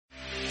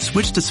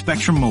Switch to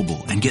Spectrum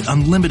Mobile and get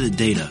unlimited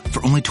data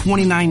for only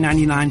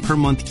 $29.99 per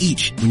month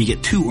each when you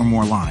get 2 or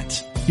more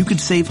lines. You could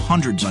save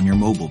hundreds on your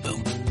mobile bill.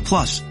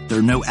 Plus, there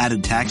are no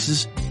added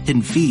taxes,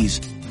 hidden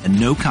fees, and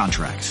no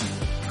contracts.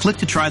 Click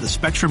to try the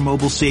Spectrum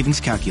Mobile Savings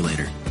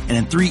Calculator, and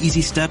in 3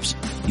 easy steps,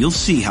 you'll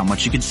see how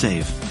much you could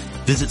save.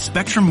 Visit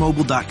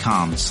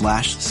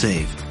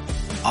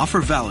SpectrumMobile.com/save. Offer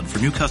valid for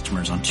new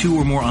customers on 2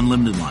 or more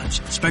unlimited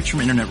lines.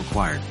 Spectrum Internet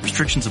required.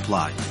 Restrictions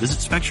apply. Visit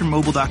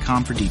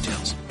SpectrumMobile.com for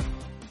details.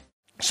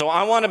 So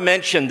I want to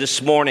mention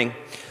this morning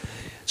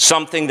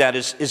something that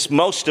is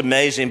most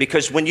amazing,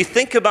 because when you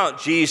think about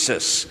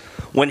Jesus,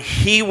 when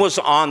he was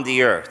on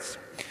the earth,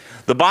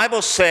 the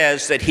Bible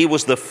says that he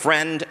was the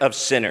friend of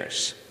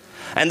sinners.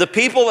 And the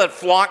people that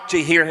flocked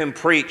to hear him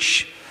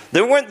preach,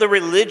 they weren't the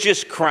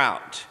religious crowd.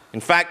 In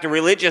fact, the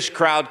religious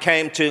crowd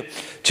came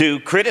to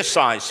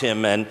criticize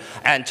him and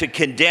to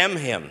condemn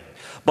him.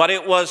 But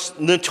it was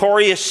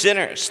notorious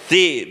sinners,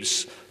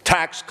 thieves,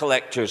 tax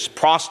collectors,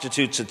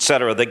 prostitutes,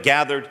 etc., that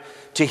gathered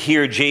to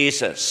hear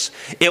Jesus.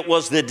 It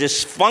was the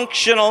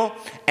dysfunctional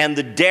and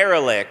the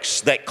derelicts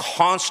that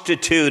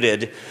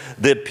constituted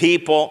the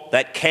people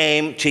that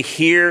came to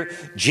hear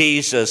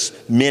Jesus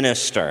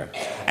minister.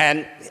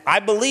 And I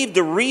believe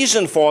the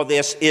reason for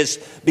this is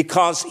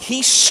because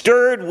he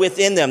stirred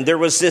within them. There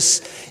was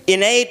this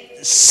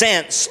innate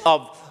sense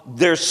of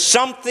there's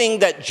something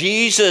that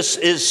Jesus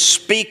is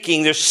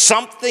speaking. There's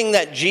something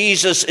that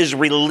Jesus is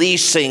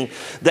releasing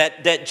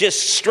that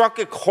just struck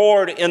a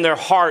chord in their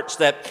hearts,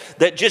 that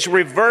just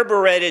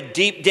reverberated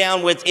deep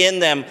down within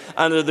them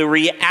under the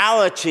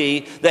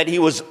reality that he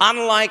was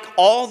unlike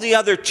all the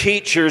other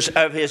teachers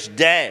of his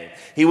day.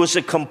 He was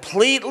a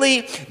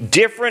completely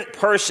different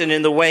person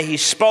in the way he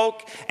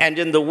spoke and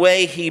in the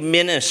way he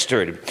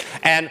ministered.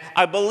 And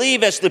I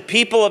believe as the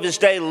people of his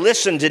day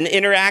listened and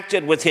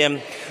interacted with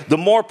him, the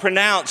more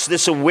pronounced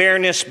this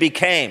awareness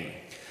became.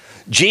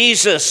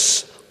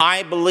 Jesus,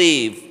 I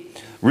believe,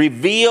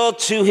 revealed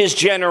to his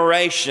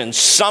generation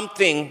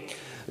something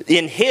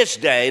in his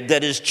day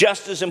that is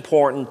just as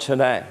important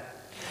today.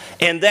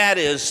 And that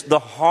is the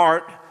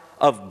heart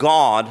of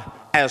God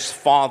as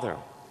Father.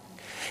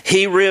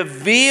 He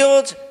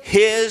revealed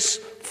his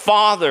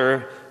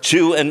Father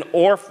to an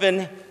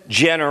orphan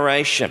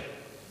generation.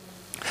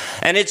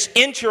 And it's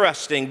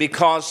interesting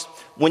because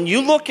when you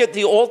look at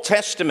the Old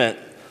Testament,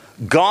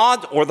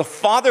 God, or the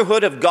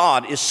fatherhood of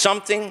God, is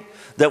something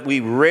that we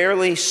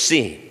rarely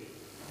see.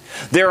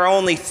 There are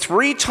only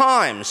 3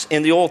 times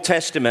in the Old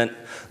Testament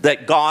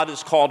that God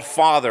is called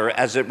Father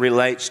as it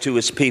relates to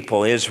his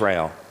people,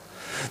 Israel.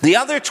 The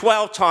other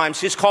 12 times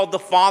he's called the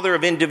father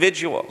of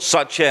individuals,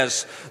 such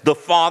as the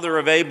father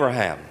of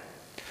Abraham.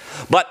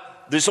 But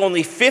there's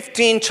only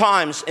 15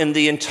 times in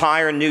the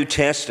entire New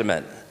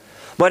Testament.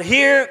 But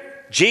here,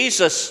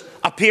 Jesus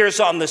appears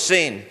on the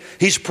scene.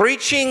 He's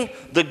preaching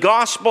the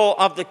gospel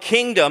of the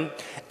kingdom,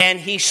 and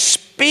he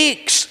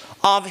speaks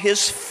of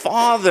his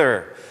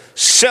Father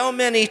so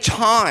many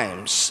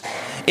times.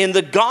 In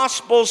the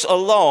Gospels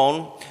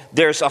alone,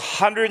 there's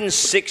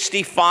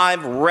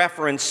 165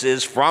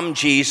 references from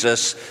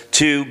Jesus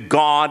to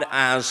God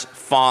as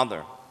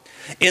Father.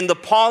 In the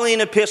Pauline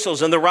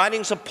epistles and the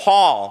writings of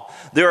Paul,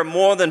 there are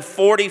more than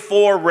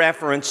 44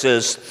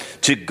 references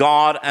to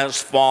God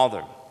as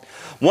Father.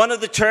 One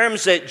of the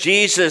terms that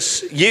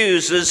Jesus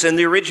uses in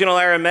the original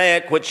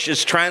Aramaic, which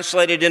is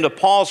translated into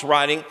Paul's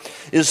writing,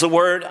 is the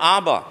word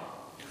Abba.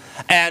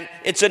 And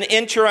it's an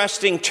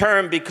interesting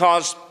term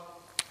because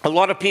a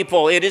lot of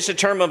people, it is a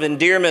term of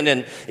endearment,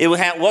 and it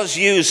was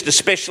used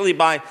especially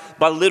by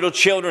little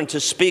children to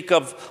speak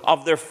of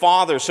their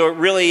father. So it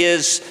really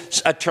is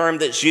a term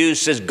that's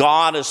used as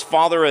God, as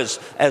Father, as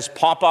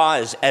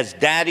Papa, as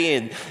Daddy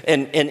in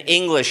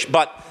English.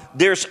 But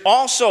there's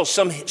also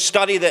some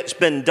study that's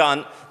been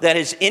done that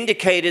has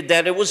indicated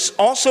that it was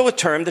also a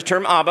term, the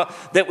term Abba,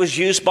 that was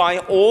used by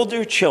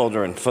older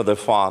children for the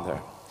father.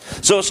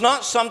 So it's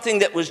not something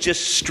that was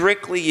just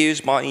strictly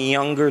used by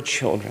younger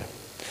children.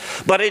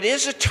 But it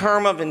is a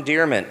term of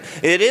endearment.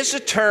 It is a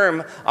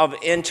term of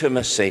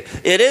intimacy.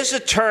 It is a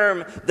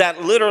term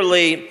that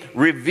literally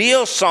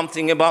reveals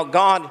something about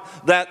God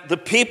that the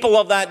people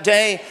of that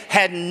day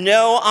had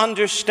no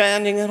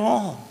understanding at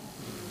all.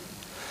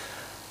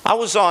 I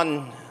was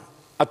on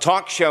a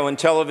talk show in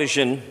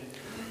television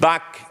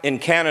back in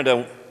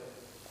Canada,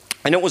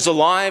 and it was a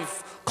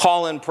live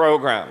call-in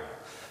program.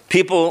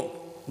 People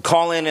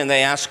call in and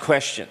they ask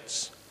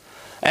questions.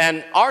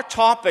 And our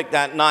topic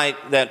that night,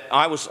 that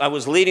I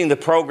was leading the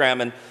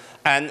program,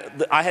 and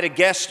I had a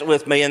guest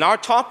with me, and our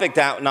topic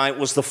that night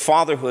was the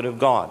fatherhood of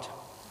God.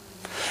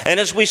 And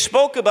as we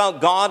spoke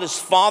about God as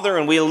Father,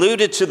 and we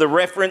alluded to the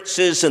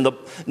references in the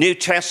New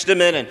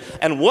Testament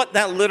and what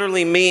that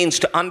literally means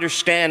to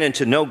understand and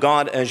to know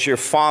God as your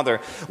Father,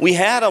 we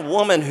had a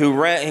woman who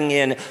rang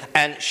in,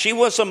 and she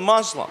was a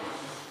Muslim.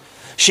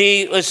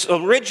 She was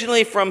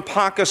originally from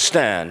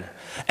Pakistan.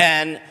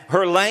 And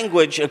her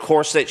language, of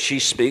course, that she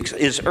speaks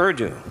is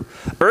Urdu.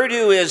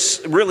 Urdu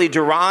is really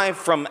derived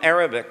from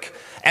Arabic.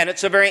 And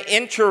it's a very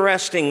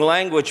interesting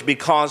language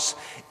because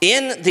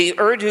in the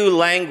Urdu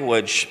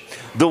language,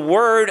 the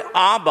word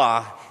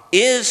Abba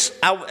is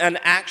an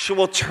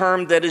actual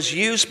term that is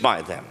used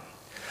by them.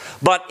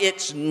 But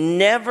it's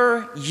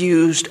never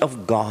used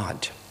of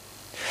God.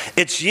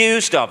 It's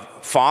used of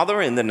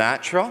father in the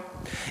natural.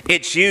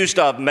 It's used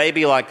of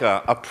maybe like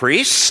a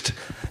priest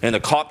in the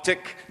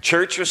Coptic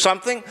church or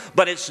something.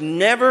 But it's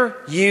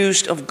never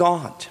used of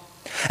God.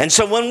 And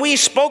so when we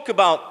spoke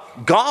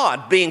about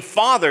God being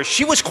Father,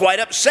 she was quite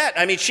upset.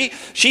 I mean, she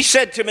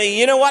said to me,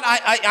 you know what,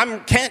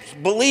 I can't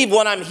believe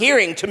what I'm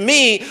hearing. To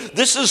me,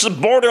 this is a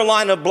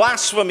borderline of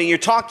blasphemy. You're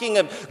talking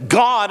of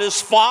God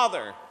as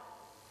Father.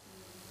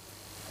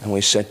 And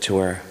we said to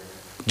her,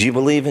 do you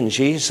believe in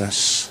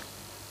Jesus?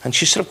 And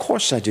she said, of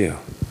course I do.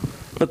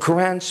 The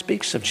Quran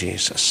speaks of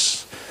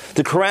Jesus.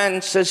 The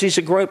Quran says he's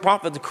a great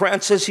prophet. The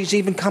Quran says he's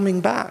even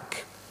coming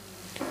back.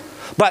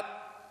 But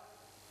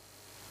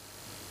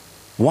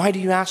why do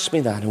you ask me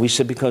that? And we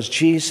said, because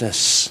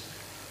Jesus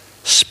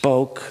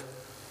spoke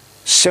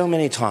so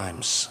many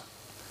times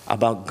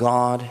about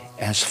God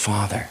as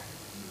Father.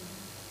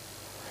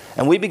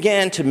 And we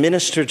began to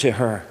minister to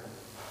her.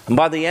 And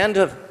by the end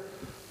of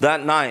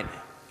that night,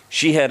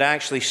 she had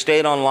actually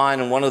stayed online,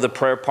 and one of the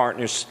prayer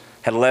partners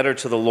had led her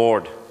to the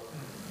Lord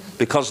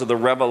because of the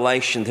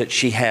revelation that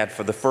she had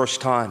for the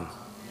first time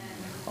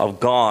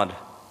of God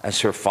as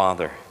her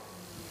Father.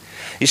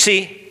 You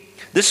see,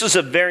 this is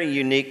a very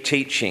unique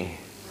teaching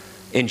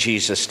in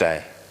Jesus'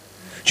 day.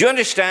 Do you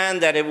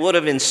understand that it would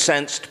have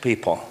incensed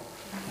people?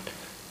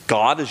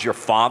 God is your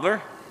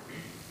Father?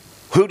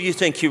 Who do you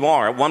think you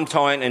are? At one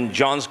point in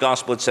John's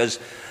Gospel it says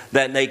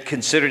that they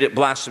considered it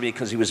blasphemy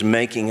because he was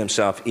making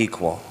himself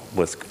equal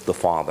with the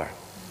Father.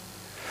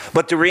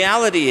 But the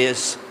reality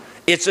is,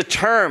 it's a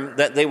term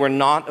that they were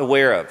not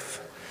aware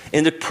of.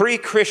 In the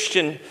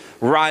pre-Christian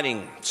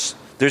writings,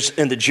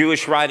 in the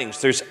Jewish writings,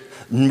 there's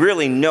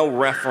really no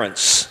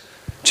reference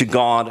to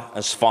God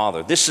as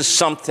Father. This is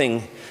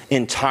something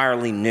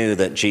entirely new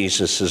that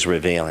Jesus is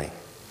revealing.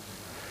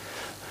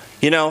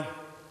 You know,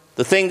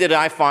 the thing that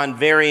I find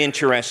very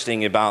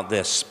interesting about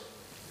this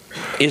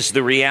is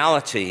the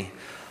reality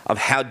of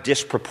how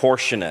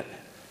disproportionate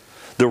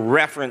the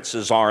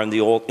references are in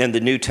the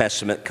New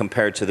Testament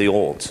compared to the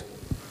Old.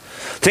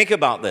 Think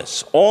about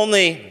this.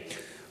 Only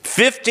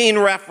 15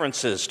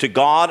 references to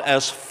God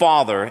as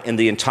Father in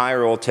the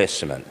entire Old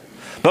Testament.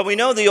 But we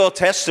know the Old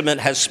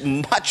Testament has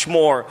much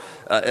more,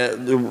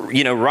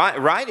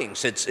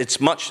 writings.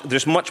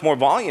 There's much more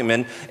volume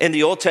in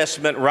the Old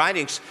Testament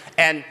writings.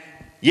 And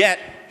yet,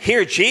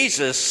 here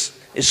Jesus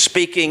is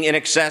speaking in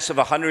excess of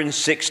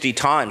 160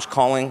 times,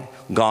 calling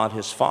God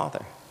his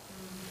Father.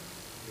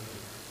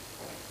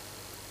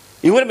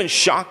 It would have been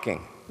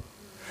shocking.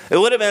 It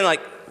would have been like,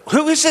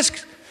 who is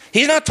this?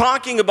 He's not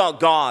talking about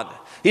God.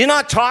 He's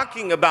not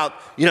talking about,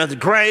 the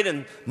great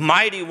and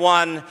mighty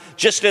one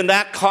just in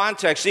that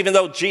context, even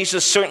though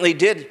Jesus certainly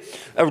did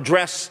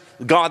address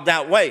God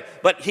that way.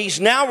 But he's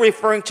now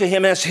referring to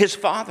him as his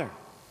Father.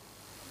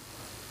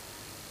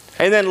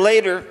 And then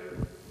later,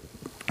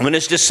 when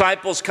his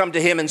disciples come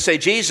to him and say,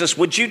 Jesus,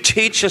 would you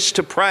teach us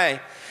to pray,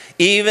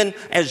 even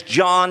as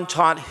John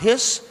taught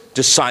his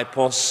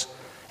disciples?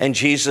 And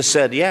Jesus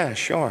said, yeah,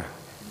 sure.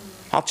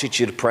 I'll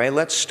teach you to pray.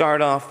 Let's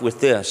start off with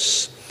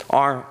this.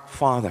 Our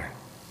Father,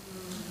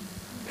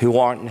 who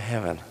art in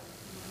heaven.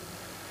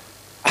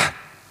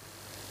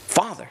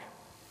 Father.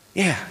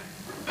 Yeah.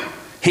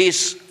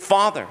 He's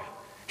Father.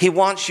 He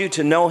wants you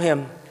to know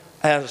him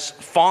as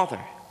Father.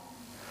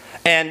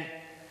 And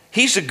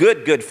he's a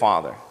good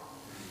Father.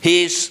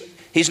 He's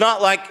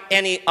not like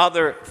any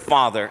other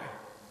father.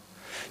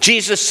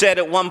 Jesus said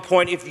at one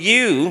point, if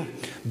you,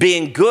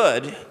 being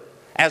good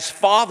as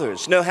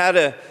fathers, know how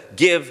to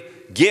give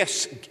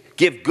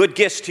good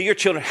gifts to your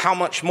children, how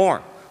much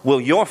more will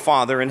your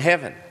Father in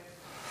heaven?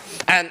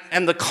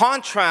 And the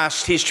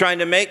contrast he's trying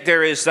to make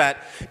there is that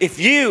if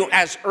you,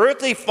 as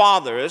earthly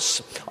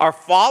fathers, are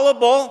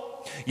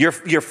fallible, you're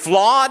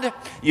flawed,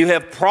 you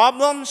have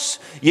problems,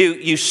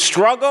 you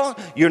struggle,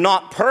 you're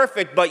not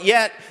perfect, but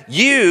yet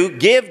you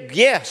give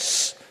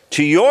gifts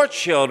to your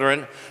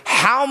children,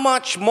 how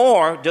much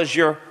more does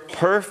your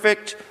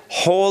perfect,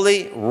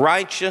 holy,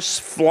 righteous,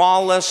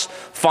 flawless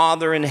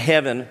Father in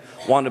heaven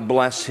want to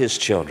bless his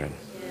children?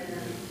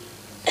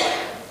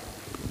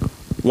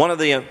 One of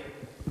the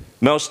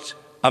most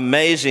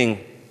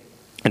amazing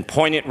and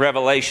poignant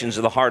revelations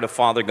of the heart of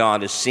Father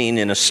God is seen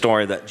in a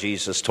story that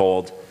Jesus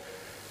told.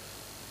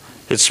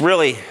 It's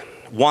really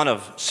one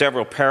of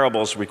several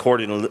parables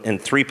recorded in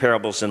 3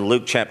 parables in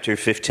Luke chapter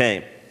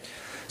 15.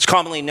 It's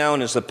commonly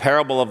known as the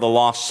parable of the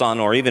lost son,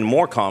 or even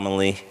more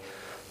commonly,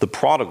 the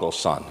prodigal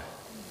son.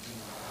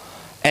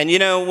 And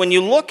when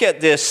you look at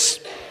this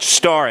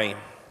story,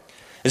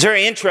 it's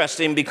very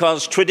interesting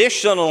because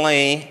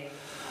traditionally,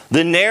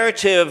 the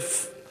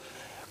narrative,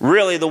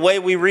 really the way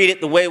we read it,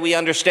 the way we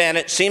understand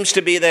it, seems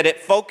to be that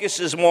it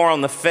focuses more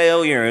on the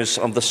failures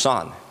of the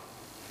son.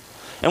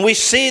 And we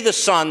see the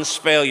son's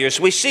failures.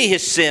 We see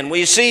his sin.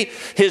 We see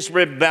his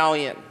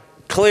rebellion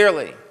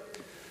clearly.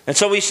 And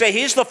so we say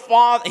he's the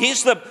father,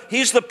 he's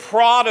the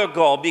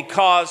prodigal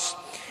because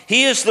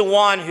He is the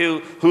one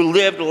who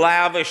lived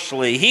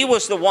lavishly. He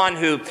was the one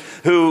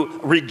who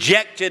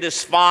rejected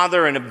his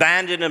father and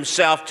abandoned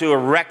himself to a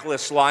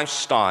reckless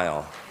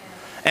lifestyle.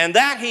 And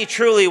that he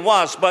truly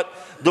was. But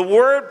the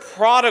word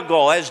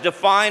prodigal, as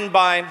defined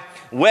by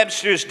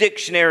Webster's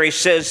dictionary,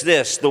 says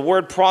this: the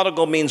word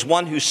prodigal means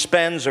one who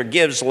spends or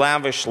gives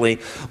lavishly,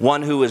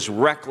 one who is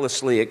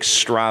recklessly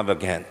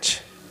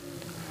extravagant.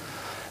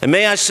 And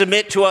may I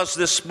submit to us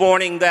this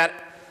morning that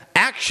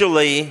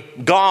actually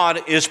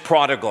God is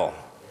prodigal.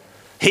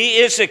 He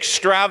is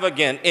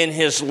extravagant in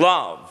his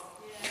love.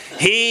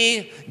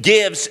 He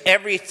gives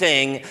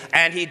everything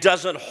and he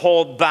doesn't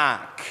hold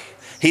back.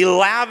 He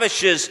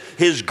lavishes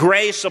his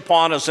grace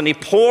upon us and he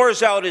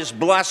pours out his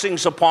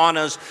blessings upon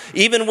us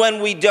even when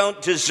we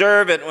don't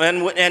deserve it,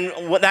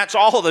 and that's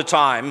all the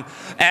time.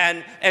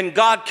 And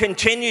God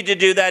continued to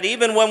do that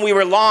even when we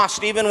were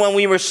lost, even when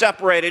we were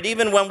separated,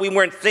 even when we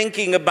weren't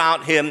thinking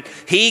about him.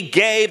 He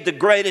gave the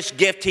greatest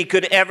gift he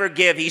could ever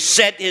give. He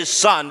sent his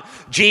son,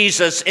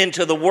 Jesus,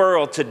 into the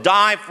world to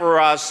die for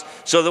us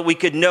so that we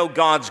could know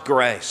God's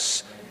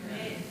grace.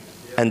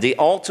 And the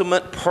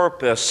ultimate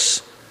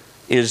purpose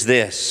is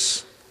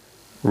this: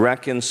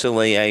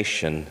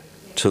 reconciliation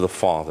to the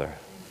Father.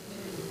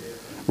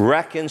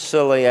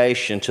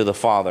 Reconciliation to the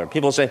Father.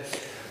 People say,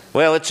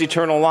 well, it's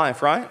eternal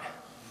life, right?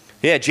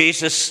 Yeah,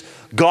 Jesus,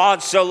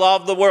 God so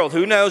loved the world.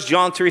 Who knows?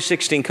 John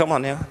 3:16, come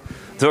on now.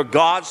 For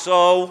God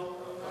so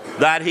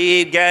that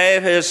he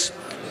gave his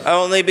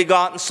only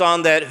begotten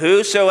Son, that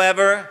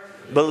whosoever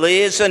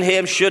believes in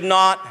him should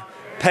not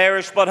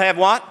perish but have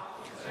what?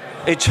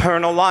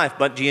 Eternal life.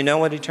 But do you know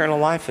what eternal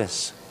life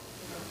is?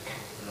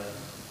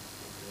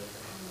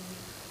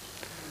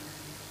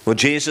 Well,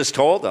 Jesus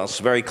told us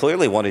very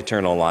clearly what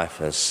eternal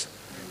life is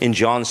in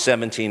John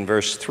 17,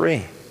 verse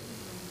 3.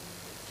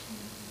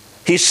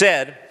 He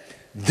said,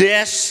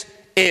 "This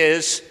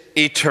is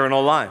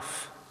eternal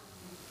life,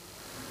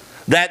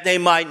 that they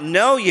might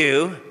know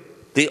you,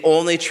 the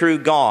only true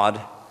God,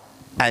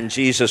 and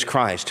Jesus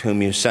Christ,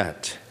 whom you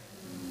sent."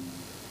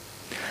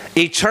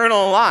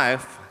 Eternal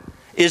life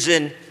is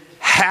in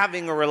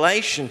having a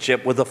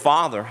relationship with the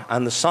Father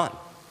and the Son.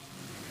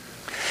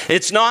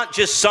 It's not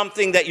just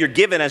something that you're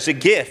given as a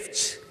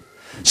gift,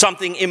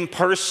 something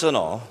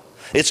impersonal.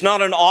 It's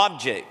not an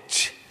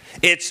object.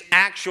 It's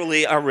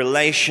actually a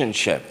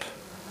relationship.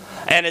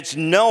 And it's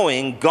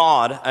knowing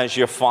God as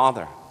your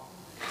Father.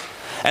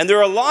 And there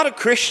are a lot of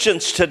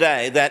Christians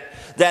today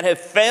that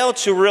have failed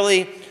to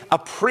really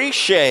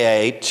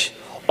appreciate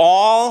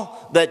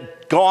all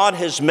that God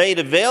has made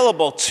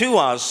available to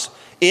us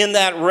in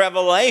that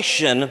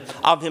revelation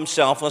of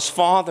himself as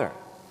Father.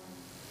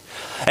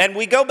 And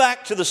we go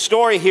back to the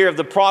story here of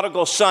the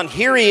prodigal son.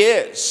 Here he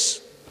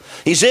is.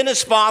 He's in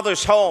his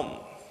father's home.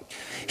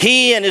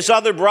 He and his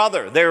other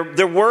brother,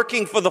 they're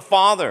working for the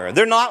father.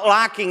 They're not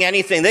lacking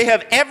anything. They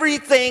have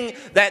everything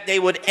that they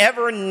would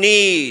ever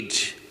need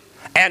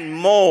and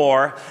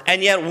more.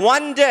 And yet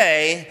one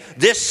day,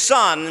 this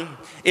son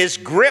is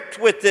gripped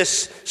with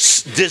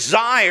this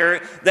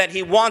desire that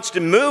he wants to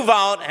move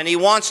out and he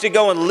wants to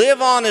go and live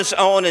on his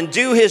own and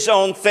do his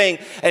own thing.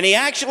 And he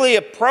actually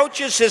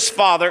approaches his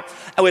father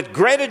with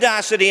great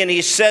audacity and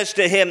he says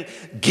to him,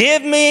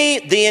 "Give me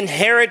the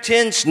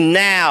inheritance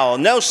now.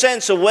 No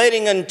sense of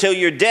waiting until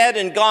you're dead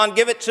and gone.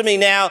 Give it to me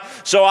now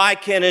so I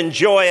can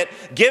enjoy it.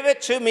 Give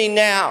it to me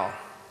now."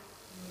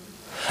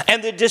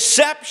 And the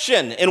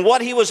deception in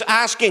what he was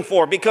asking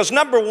for, because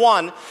number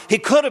one, he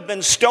could have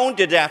been stoned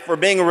to death for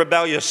being a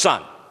rebellious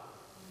son.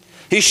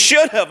 He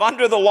should have,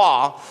 under the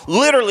law,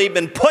 literally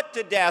been put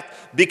to death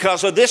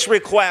because of this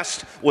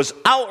request was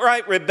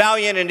outright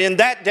rebellion. And in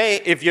that day,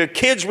 if your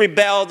kids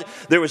rebelled,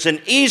 there was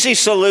an easy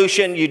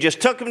solution. You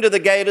just took them to the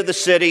gate of the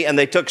city and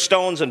they took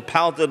stones and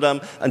pelted them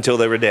until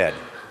they were dead.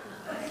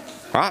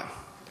 Right?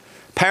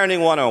 Parenting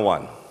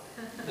 101.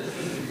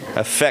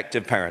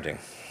 Effective parenting.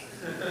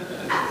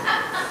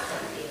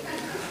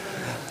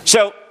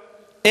 So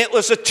it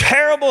was a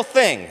terrible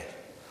thing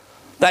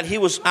that he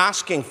was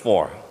asking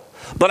for.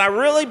 But I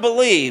really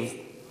believe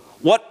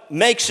what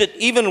makes it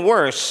even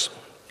worse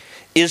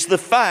is the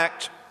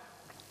fact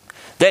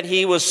that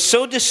he was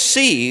so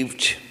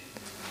deceived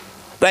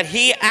that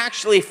he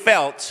actually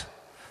felt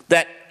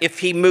that if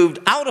he moved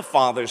out of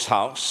Father's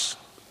house,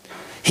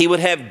 he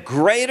would have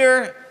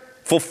greater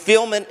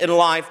fulfillment in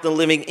life than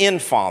living in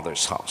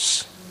Father's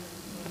house.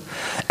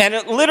 And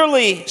it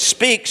literally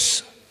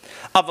speaks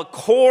of a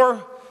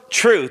core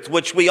truth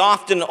which we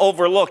often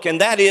overlook, and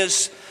that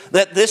is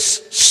that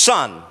this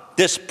son,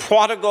 this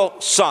prodigal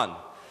son,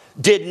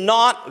 did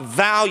not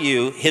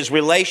value his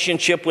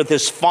relationship with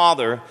his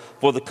father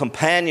for the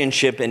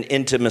companionship and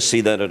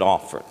intimacy that it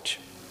offered.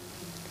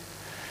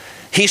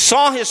 He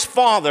saw his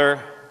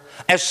father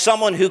as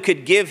someone who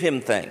could give him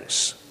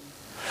things.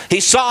 He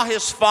saw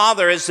his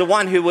father as the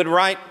one who would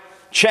write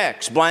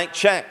checks, blank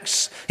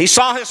checks. He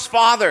saw his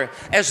father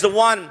as the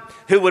one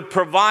who would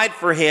provide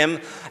for him,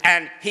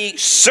 and he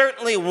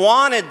certainly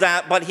wanted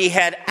that, but he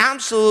had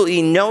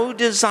absolutely no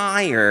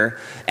desire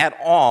at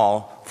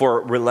all for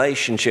a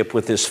relationship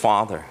with his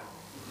father.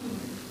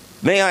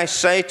 May I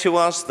say to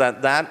us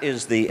that that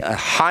is the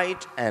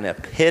height and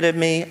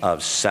epitome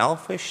of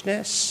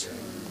selfishness?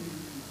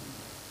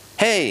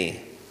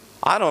 Hey,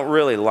 I don't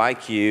really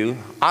like you.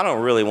 I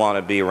don't really want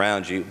to be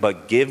around you,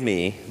 but give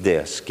me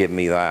this, give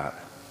me that.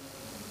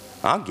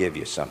 I'll give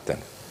you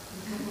something.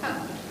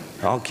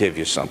 I'll give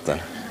you something.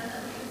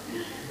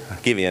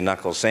 I'll give you a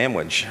knuckle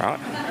sandwich.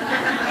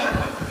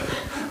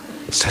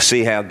 So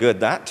see how good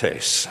that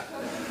tastes.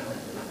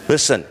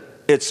 Listen,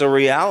 it's a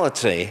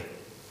reality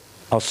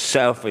of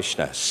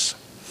selfishness.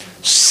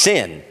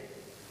 Sin.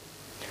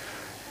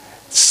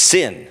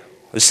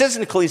 It says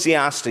in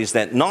Ecclesiastes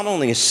that not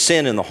only is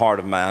sin in the heart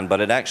of man, but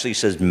it actually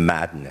says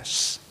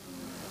madness.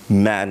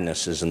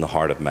 Madness is in the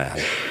heart of man.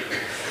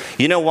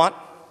 You know what?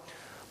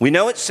 We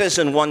know it says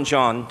in 1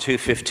 John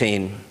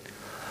 2:15,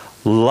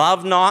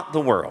 love not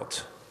the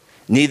world,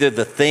 neither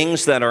the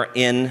things that are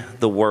in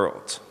the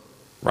world.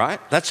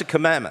 Right? That's a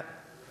commandment.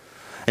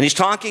 And he's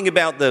talking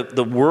about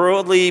the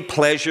worldly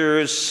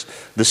pleasures,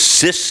 the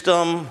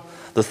system,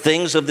 the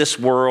things of this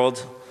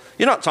world.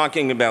 You're not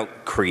talking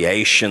about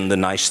creation, the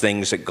nice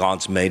things that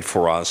God's made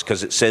for us,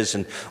 because it says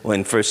in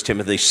 1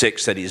 Timothy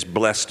 6 that he's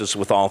blessed us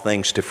with all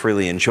things to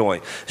freely enjoy.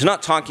 He's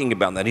not talking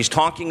about that. He's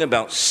talking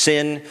about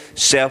sin,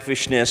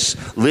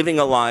 selfishness, living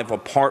a life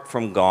apart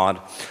from God.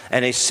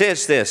 And he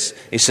says this,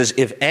 he says,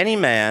 if any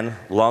man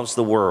loves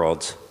the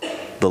world,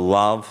 the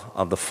love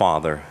of the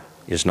Father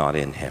is not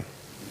in him.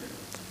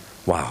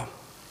 Wow.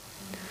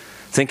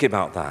 Think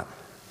about that.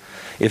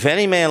 If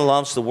any man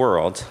loves the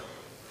world,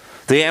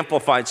 the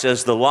Amplified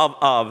says the love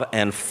of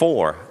and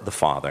for the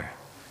Father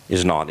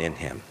is not in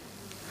him.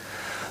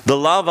 The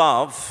love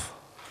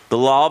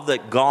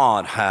that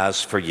God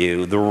has for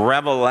you, the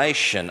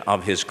revelation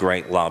of his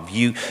great love.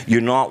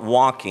 You're not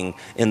walking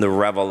in the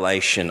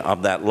revelation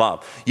of that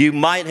love. You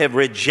might have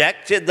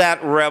rejected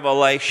that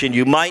revelation.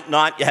 You might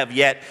not have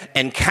yet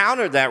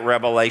encountered that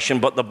revelation,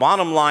 but the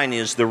bottom line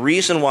is the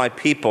reason why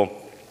people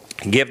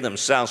give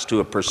themselves to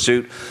a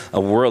pursuit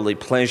of worldly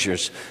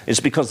pleasures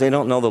is because they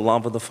don't know the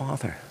love of the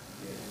Father.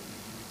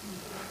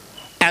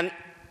 And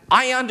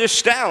I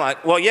understand,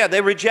 like, well, yeah,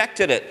 they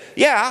rejected it.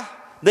 Yeah,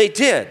 they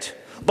did.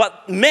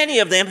 But many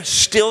of them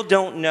still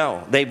don't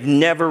know. They've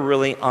never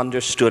really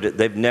understood it.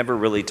 They've never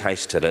really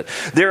tasted it.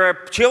 There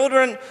are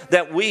children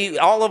that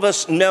all of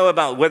us know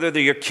about, whether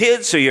they're your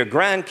kids or your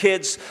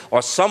grandkids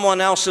or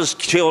someone else's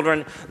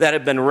children that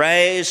have been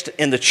raised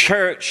in the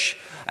church,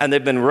 and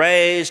they've been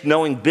raised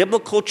knowing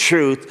biblical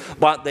truth,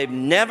 but they've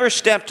never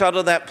stepped out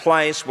of that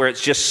place where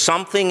it's just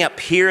something up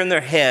here in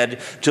their head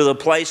to the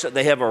place that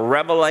they have a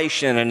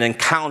revelation, an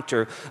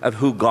encounter of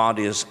who God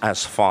is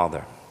as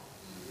Father.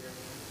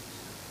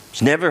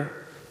 It's never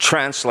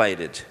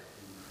translated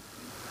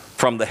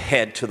from the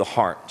head to the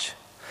heart.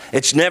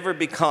 It's never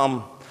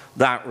become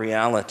that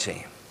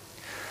reality.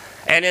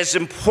 And as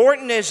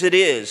important as it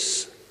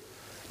is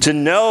to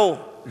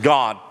know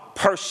God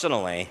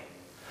personally,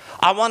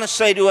 I want to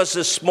say to us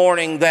this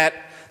morning that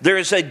there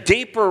is a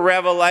deeper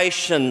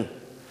revelation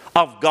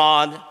of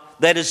God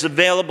that is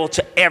available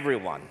to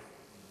everyone.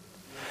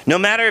 No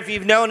matter if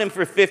you've known him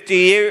for 50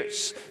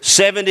 years,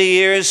 70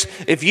 years,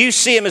 if you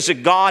see him as a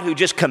God who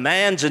just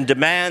commands and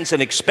demands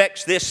and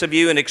expects this of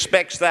you and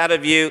expects that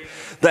of you,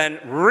 then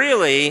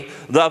really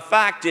the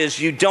fact is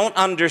you don't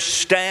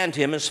understand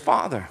him as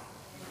Father.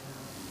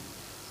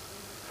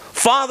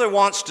 Father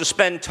wants to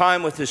spend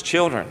time with his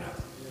children.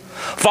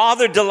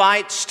 Father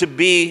delights to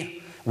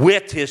be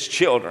with his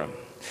children.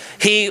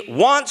 He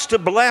wants to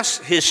bless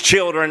his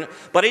children,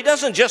 but he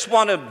doesn't just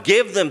want to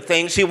give them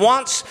things. He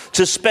wants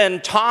to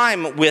spend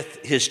time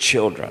with his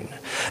children.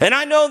 And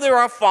I know there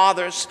are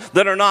fathers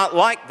that are not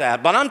like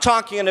that, but I'm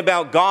talking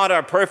about God,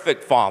 our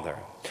perfect Father.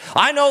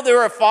 I know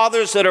there are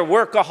fathers that are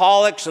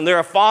workaholics, and there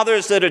are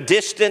fathers that are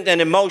distant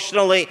and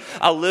emotionally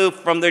aloof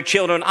from their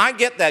children. I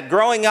get that.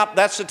 Growing up,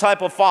 that's the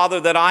type of father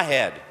that I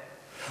had.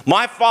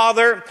 My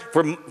father,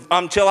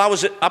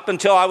 up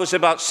until I was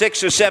about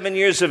 6 or 7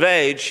 years of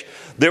age,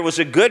 there was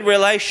a good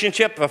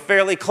relationship, a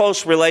fairly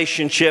close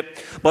relationship.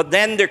 But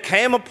then there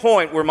came a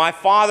point where my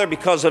father,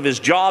 because of his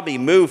job, he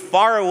moved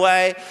far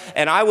away,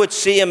 and I would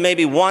see him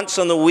maybe once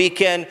on the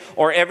weekend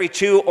or every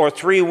 2 or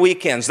 3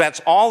 weekends.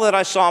 That's all that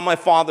I saw my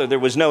father. There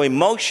was no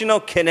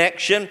emotional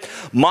connection.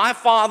 My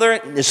father,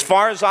 as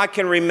far as I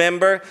can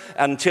remember,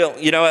 until,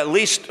 at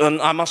least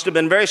I must have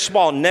been very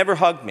small, never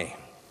hugged me.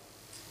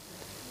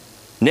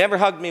 Never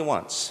hugged me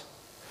once.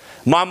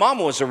 My mom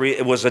was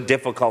a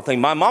difficult thing.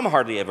 My mom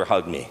hardly ever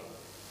hugged me.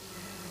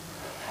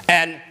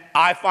 And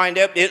I find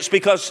out it's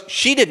because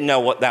she didn't know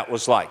what that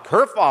was like.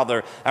 Her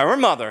father and her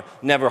mother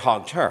never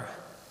hugged her.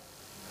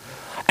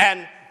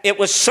 And it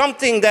was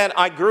something that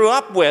I grew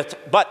up with,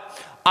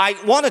 but I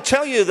want to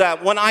tell you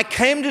that when I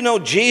came to know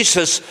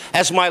Jesus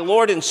as my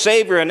Lord and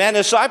Savior, and then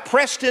as I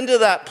pressed into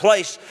that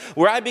place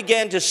where I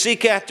began to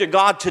seek after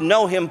God to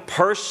know Him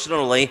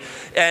personally,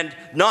 and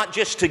not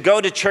just to go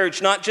to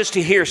church, not just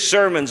to hear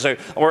sermons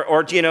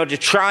or to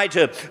try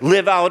to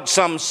live out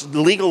some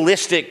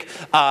legalistic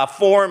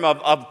form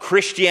of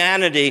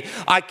Christianity,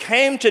 I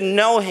came to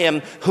know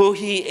Him, who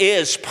He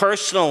is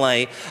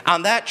personally,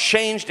 and that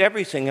changed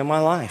everything in my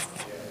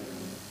life.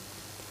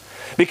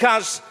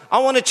 Because I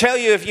want to tell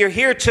you, if you're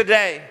here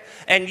today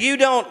and you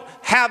don't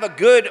have a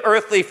good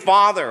earthly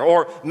father,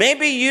 or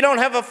maybe you don't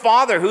have a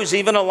father who's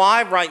even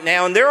alive right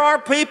now, and there are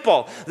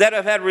people that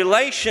have had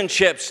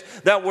relationships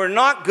that were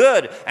not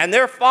good, and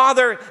their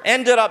father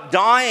ended up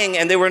dying,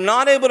 and they were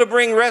not able to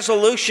bring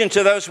resolution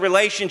to those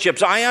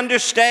relationships. I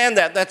understand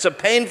that. That's a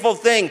painful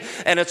thing,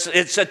 and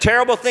it's a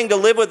terrible thing to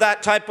live with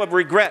that type of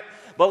regret.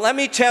 But let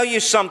me tell you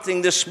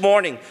something this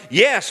morning.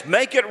 Yes,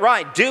 make it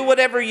right. Do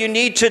whatever you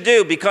need to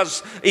do,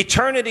 because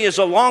eternity is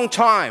a long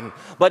time.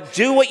 But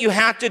do what you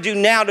have to do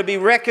now to be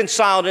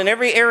reconciled in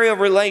every area of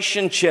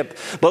relationship.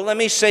 But let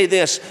me say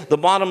this. The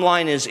bottom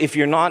line is, if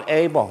you're not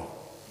able,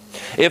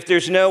 if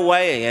there's no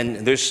way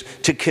and there's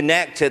to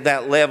connect at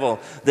that level,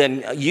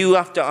 then you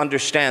have to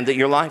understand that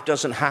your life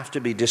doesn't have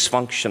to be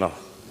dysfunctional.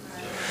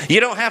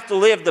 You don't have to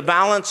live the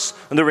balance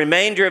and the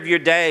remainder of your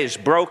days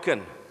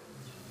broken,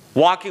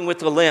 walking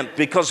with a limp,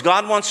 because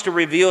God wants to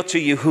reveal to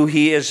you who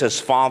He is as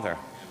Father.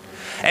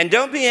 And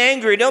don't be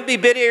angry, don't be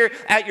bitter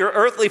at your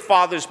earthly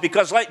fathers,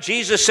 because like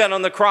Jesus said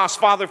on the cross,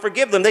 Father,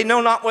 forgive them. They know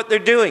not what they're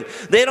doing.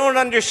 They don't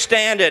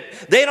understand it.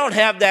 They don't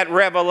have that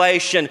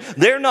revelation.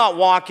 They're not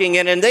walking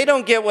in it, and they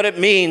don't get what it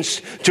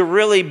means to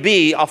really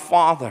be a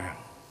father.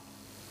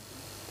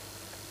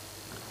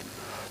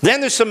 Then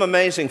there's some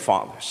amazing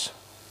fathers.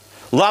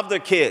 Love their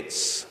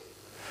kids.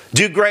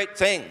 Do great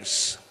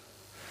things.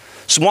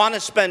 Want to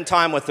spend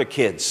time with their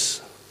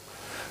kids.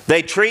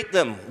 They treat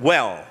them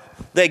well.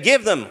 They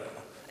give them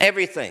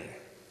everything,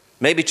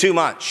 maybe too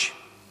much.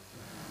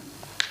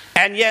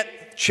 And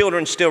yet,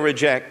 children still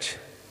reject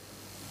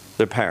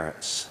their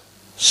parents.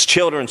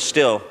 Children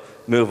still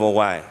move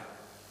away.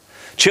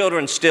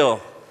 Children still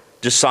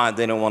decide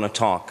they don't want to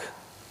talk.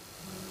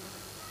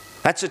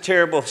 That's a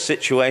terrible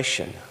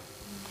situation.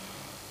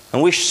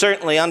 And we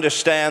certainly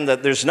understand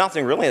that there's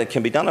nothing really that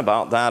can be done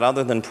about that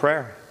other than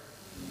prayer.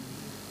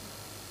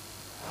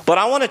 But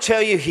I want to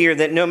tell you here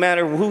that no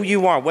matter who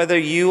you are, whether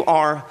you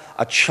are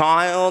a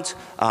child,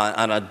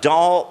 an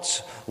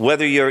adult,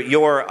 whether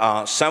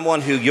you're someone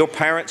who your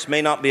parents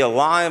may not be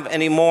alive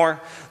anymore,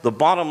 the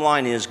bottom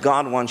line is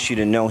God wants you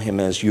to know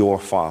Him as your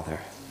Father.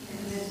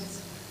 Amen.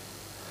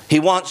 He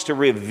wants to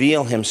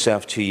reveal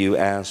Himself to you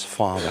as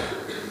Father.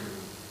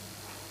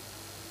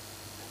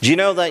 Do you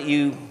know that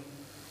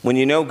when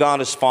you know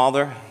God as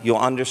Father, you'll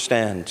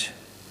understand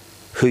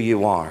who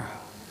you are?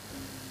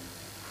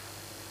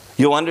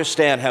 You'll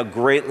understand how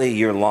greatly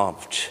you're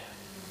loved.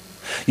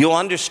 You'll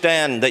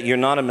understand that you're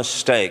not a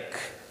mistake.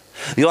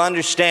 You'll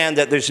understand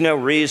that there's no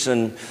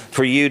reason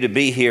for you to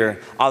be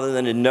here other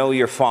than to know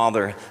your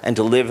Father and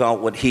to live out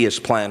what He has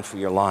planned for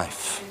your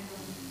life.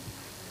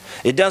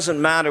 It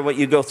doesn't matter what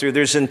you go through.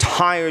 There's an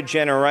entire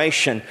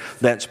generation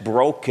that's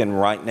broken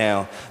right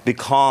now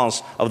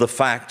because of the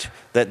fact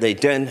that they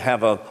didn't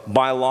have a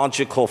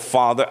biological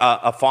father,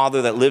 a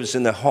father that lives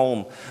in the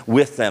home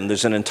with them.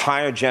 There's an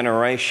entire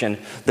generation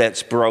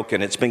that's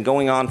broken. It's been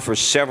going on for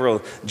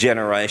several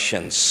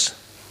generations.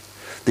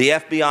 The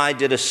FBI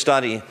did a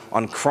study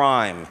on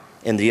crime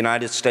in the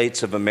United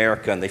States of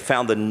America, and they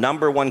found the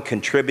number one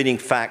contributing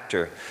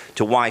factor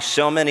to why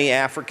so many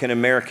African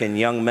American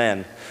young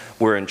men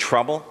were in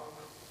trouble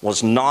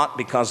was not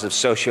because of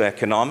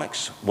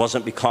socioeconomics,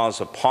 wasn't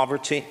because of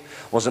poverty,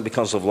 wasn't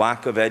because of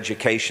lack of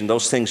education.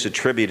 Those things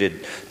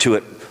attributed to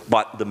it,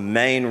 but the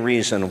main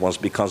reason was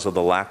because of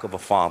the lack of a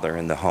father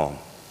in the home.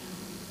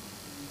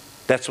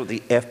 That's what the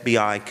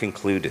FBI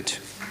concluded.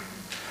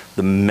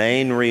 The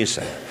main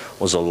reason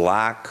was a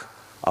lack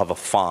of a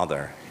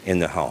father in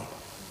the home.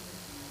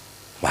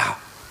 Wow.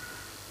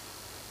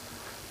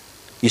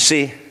 You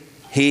see,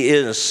 He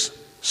is,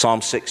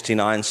 Psalm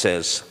 69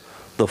 says,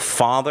 the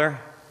father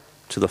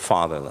to the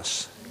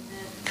fatherless.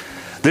 Amen.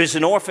 There's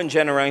an orphan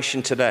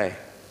generation today.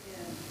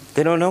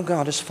 They don't know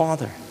God as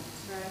Father.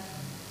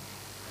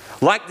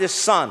 Right. Like this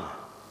son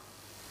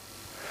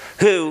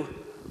who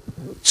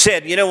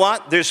said, you know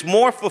what? There's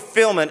more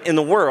fulfillment in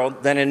the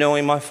world than in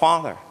knowing my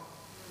Father.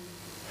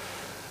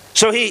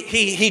 So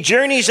he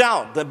journeys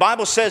out. The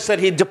Bible says that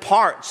he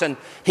departs and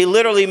he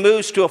literally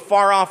moves to a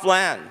far-off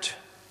land.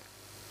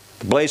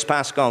 Blaise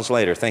Pascal's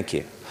later, thank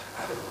you.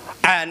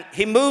 And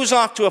he moves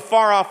off to a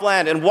far-off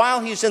land. And while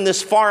he's in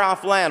this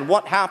far-off land,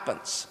 what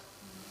happens?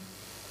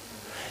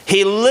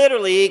 He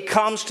literally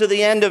comes to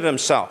the end of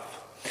himself.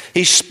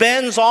 He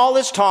spends all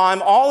his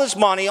time, all his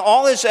money,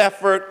 all his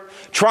effort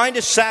trying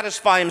to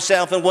satisfy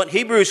himself in what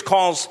Hebrews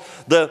calls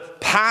the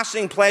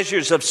passing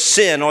pleasures of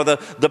sin, or the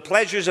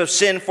pleasures of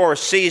sin for a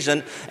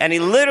season. And he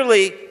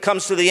literally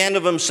comes to the end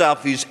of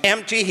himself. He's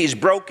empty, he's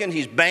broken,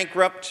 he's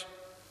bankrupt.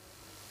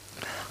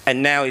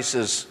 And now he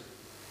says,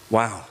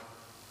 wow,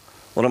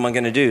 What am I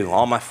going to do?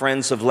 All my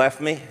friends have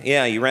left me?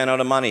 Yeah, you ran out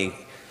of money.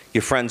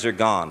 Your friends are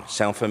gone.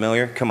 Sound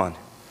familiar? Come on.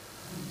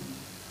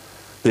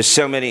 There's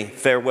so many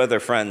fair weather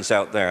friends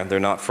out there. They're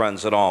not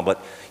friends at all.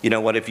 But you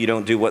know what? If you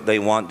don't do what they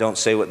want, don't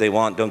say what they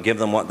want, don't give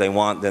them what they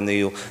want, then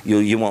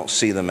you won't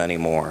see them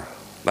anymore.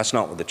 That's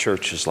not what the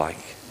church is like.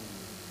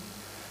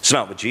 It's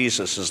not what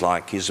Jesus is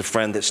like. He's a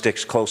friend that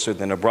sticks closer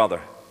than a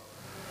brother.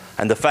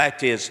 And the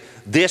fact is,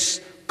 this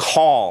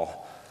call,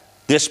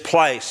 this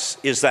place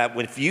is that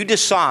if you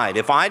decide,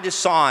 if I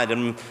decide,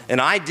 and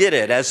I did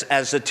it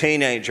as a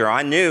teenager,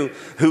 I knew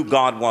who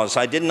God was.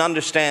 I didn't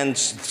understand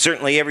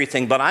certainly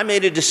everything, but I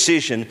made a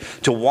decision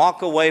to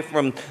walk away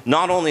from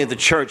not only the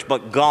church,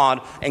 but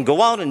God, and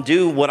go out and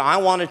do what I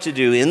wanted to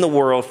do in the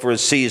world for a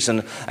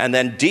season. And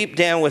then deep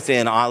down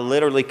within, I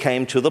literally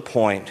came to the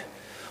point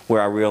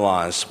where I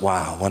realized,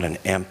 wow, what an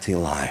empty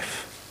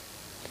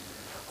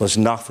life. There's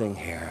nothing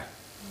here.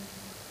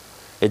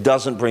 It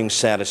doesn't bring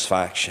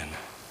satisfaction.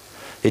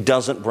 It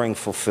doesn't bring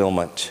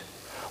fulfillment.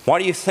 Why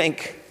do you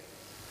think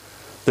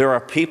there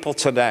are people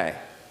today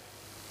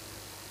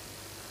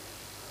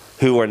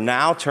who are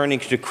now turning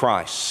to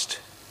Christ,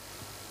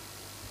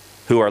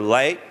 who are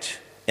late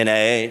in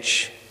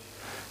age,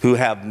 who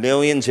have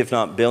millions, if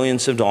not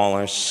billions of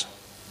dollars,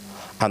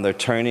 and they're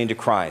turning to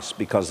Christ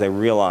because they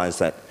realize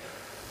that,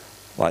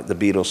 like the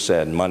Beatles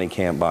said, money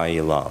can't buy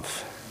you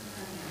love.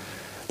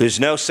 There's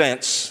no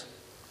sense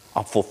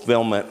of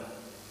fulfillment.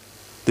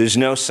 There's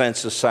no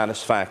sense of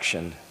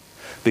satisfaction,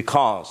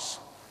 because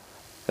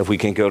if we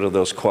can go to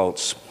those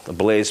quotes, the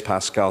Blaise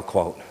Pascal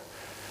quote,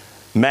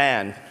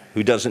 man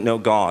who doesn't know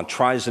God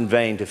tries in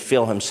vain to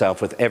fill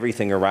himself with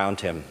everything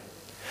around him.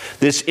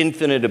 This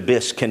infinite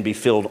abyss can be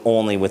filled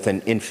only with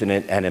an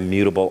infinite and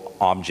immutable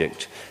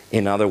object.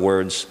 In other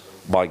words,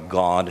 by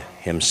God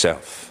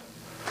himself.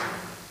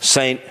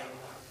 Saint.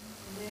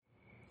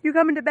 You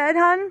coming to bed,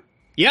 hon?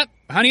 Yep,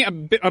 honey,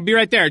 I'll be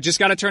right there. Just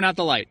got to turn out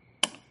the light.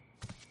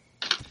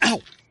 Ow!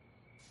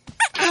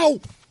 Ow!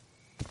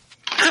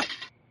 Ow!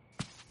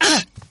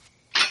 Ah!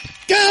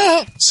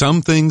 Gah!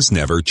 Some things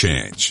never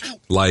change.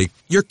 Like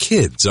your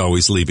kids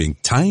always leaving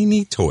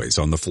tiny toys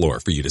on the floor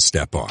for you to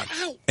step on.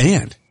 Ow!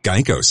 And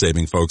Geico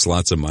saving folks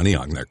lots of money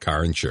on their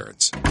car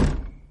insurance.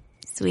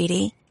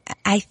 Sweetie,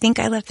 I think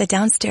I left the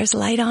downstairs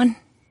light on.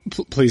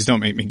 Please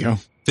don't make me go.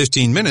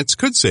 15 minutes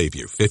could save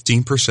you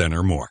 15%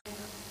 or more.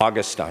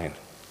 Augustine,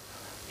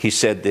 he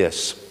said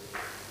this,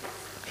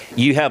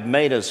 you have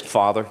made us,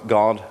 Father,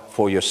 God,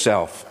 for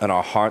yourself, and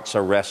our hearts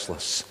are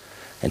restless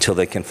until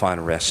they can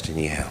find rest in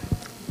you.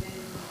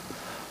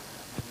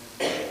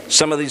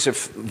 Some of these are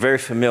very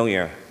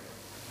familiar,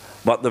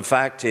 but the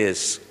fact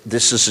is,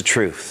 this is the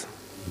truth.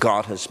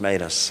 God has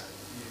made us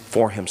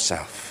for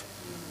himself,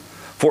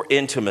 for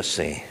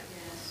intimacy,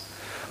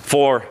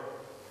 for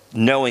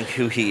knowing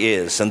who he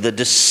is, and the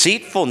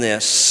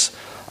deceitfulness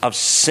of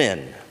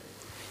sin.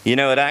 You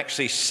know, it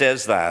actually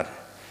says that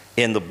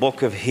in the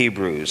book of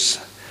Hebrews.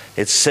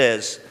 It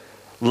says,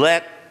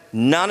 let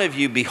none of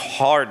you be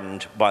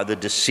hardened by the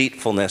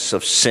deceitfulness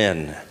of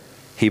sin.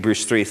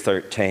 Hebrews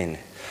 3:13.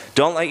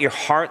 Don't let your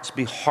hearts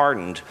be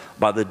hardened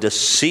by the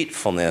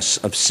deceitfulness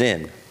of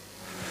sin.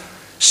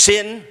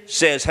 Sin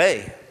says,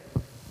 hey,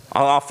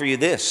 I'll offer you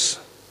this.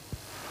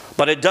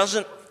 But it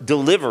doesn't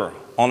deliver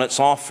on its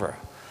offer.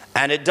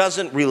 And it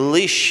doesn't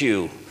release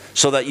you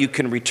so that you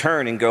can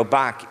return and go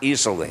back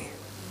easily.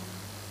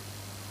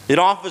 It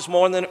offers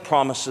more than it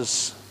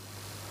promises.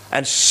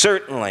 And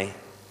certainly,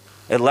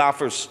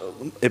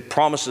 it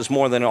promises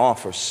more than it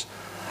offers.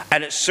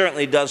 And it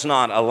certainly does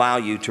not allow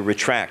you to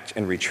retract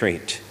and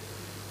retreat.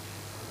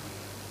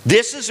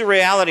 This is a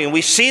reality, and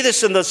we see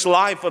this in this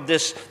life of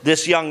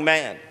this young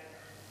man.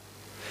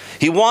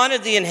 He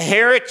wanted the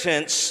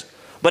inheritance,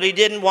 but he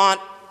didn't want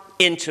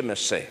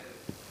intimacy.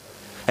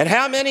 And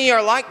how many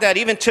are like that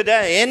even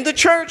today? In the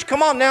church,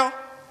 come on now.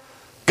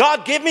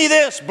 God, give me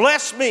this,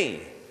 bless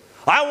me.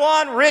 I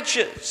want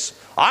riches.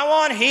 I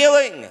want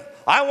healing.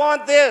 I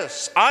want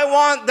this. I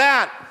want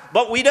that.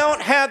 But we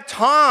don't have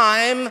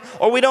time,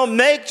 or we don't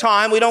make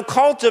time, we don't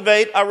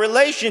cultivate a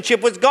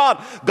relationship with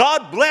God.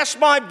 God bless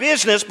my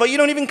business, but you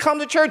don't even come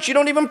to church. You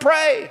don't even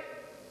pray.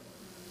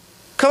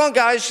 Come on,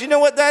 guys. You know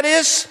what that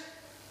is?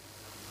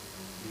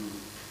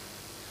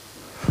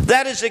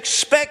 That is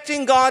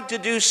expecting God to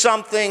do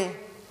something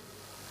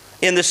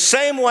in the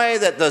same way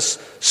that the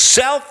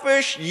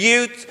selfish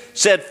youth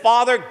said,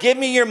 Father, give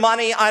me your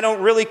money. I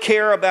don't really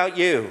care about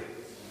you.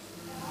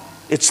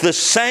 It's the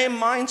same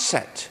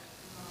mindset.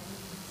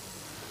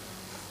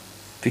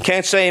 If you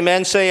can't say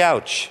amen, say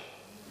ouch.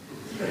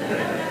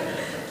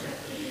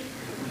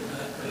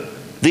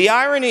 The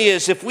irony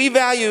is, if we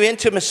value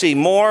intimacy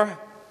more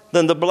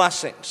than the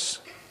blessings,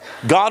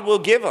 God will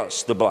give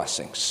us the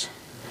blessings.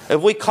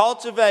 If we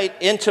cultivate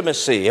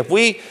intimacy, if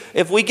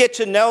we get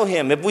to know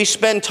him, if we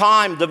spend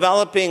time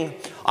developing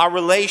our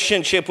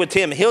relationship with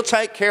him, he'll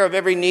take care of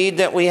every need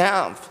that we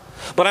have.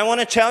 But I want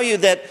to tell you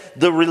that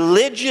the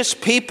religious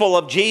people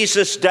of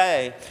Jesus'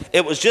 day,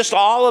 it was just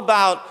all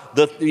about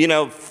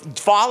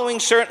following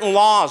certain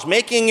laws,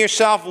 making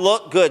yourself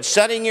look good,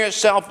 setting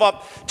yourself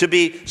up to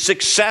be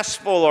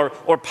successful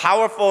or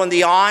powerful in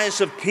the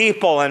eyes of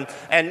people. And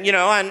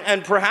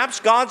perhaps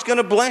God's going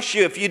to bless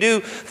you if you do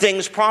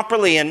things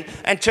properly. And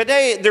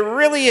today, there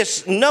really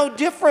is no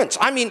difference.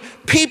 I mean,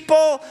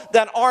 people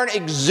that aren't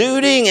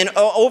exuding and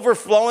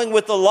overflowing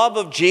with the love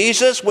of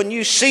Jesus, when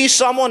you see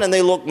someone and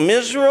they look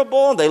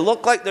miserable, they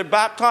look like they're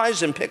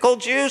baptized in pickle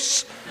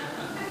juice,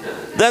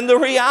 then the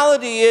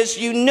reality is,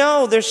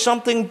 there's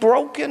something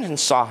broken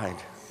inside.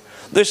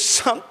 There's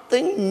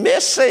something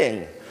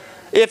missing.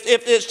 If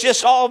it's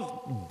just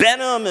all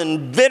venom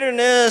and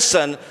bitterness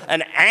and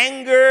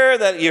anger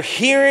that you're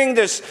hearing,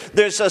 there's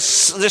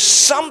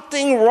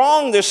something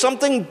wrong. There's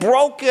something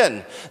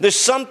broken. There's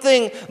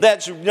something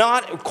that's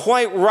not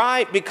quite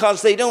right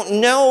because they don't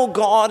know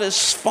God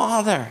as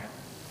Father.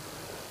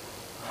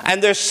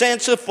 And their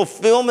sense of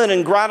fulfillment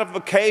and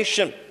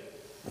gratification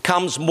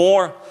comes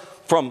more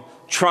from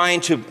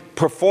trying to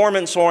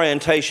performance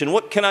orientation.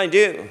 What can I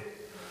do?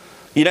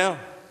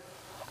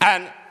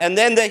 And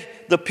then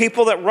the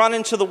people that run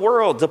into the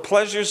world, the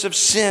pleasures of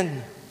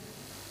sin.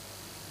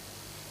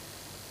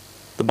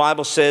 The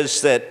Bible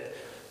says that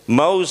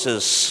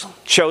Moses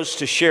chose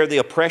to share the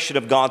oppression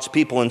of God's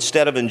people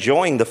instead of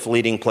enjoying the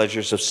fleeting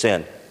pleasures of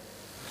sin.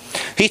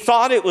 He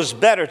thought it was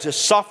better to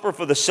suffer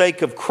for the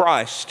sake of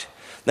Christ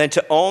than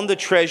to own the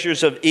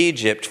treasures of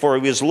Egypt, for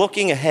he was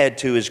looking ahead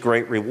to his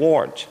great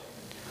reward.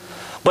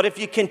 But if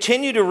you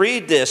continue to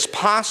read this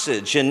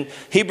passage in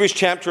Hebrews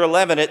chapter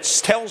 11, it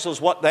tells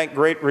us what that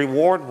great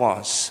reward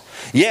was.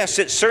 Yes,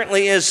 it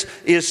certainly is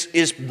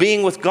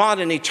being with God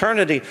in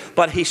eternity,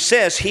 but he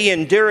says he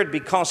endured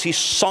because he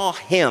saw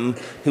him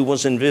who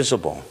was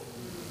invisible.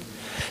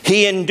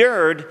 He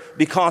endured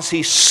because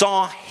he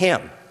saw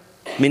him,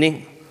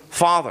 meaning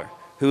Father,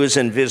 who is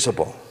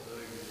invisible.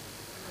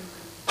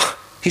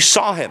 He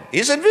saw him.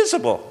 He's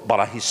invisible,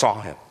 but he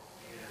saw him.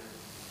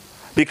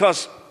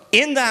 Because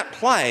in that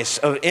place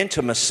of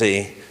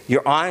intimacy,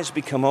 your eyes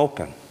become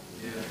open.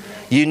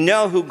 You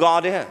know who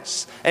God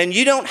is. And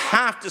you don't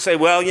have to say,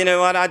 well, you know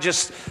what, I'm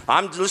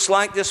just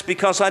like this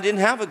because I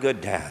didn't have a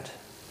good dad.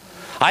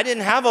 I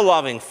didn't have a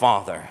loving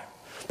father.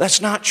 That's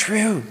not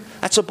true.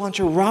 That's a bunch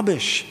of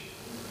rubbish.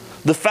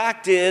 The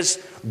fact is,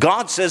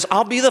 God says,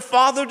 I'll be the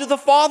father to the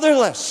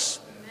fatherless.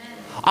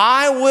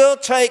 I will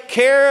take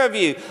care of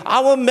you. I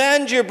will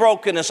mend your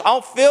brokenness.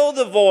 I'll fill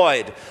the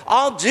void.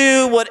 I'll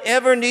do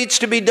whatever needs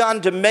to be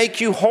done to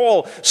make you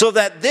whole so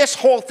that this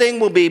whole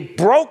thing will be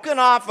broken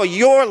off of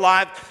your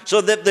life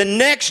so that the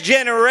next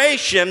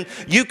generation,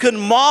 you can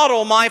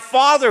model my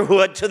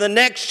fatherhood to the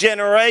next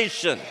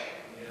generation.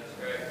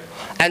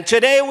 And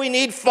today we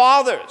need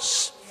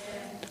fathers.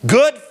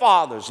 Good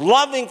fathers,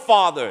 loving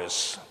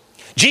fathers.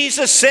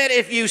 Jesus said,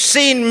 if you've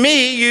seen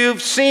me,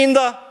 you've seen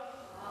the...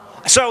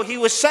 So he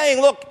was saying,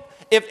 look,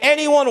 if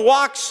anyone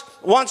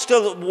wants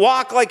to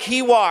walk like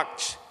he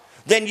walked,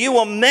 then you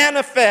will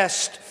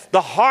manifest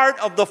the heart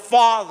of the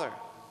Father.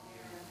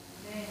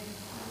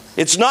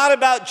 It's not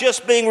about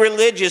just being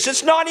religious.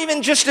 It's not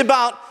even just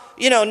about,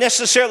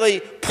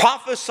 necessarily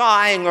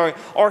prophesying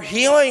or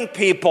healing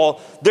people.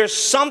 There's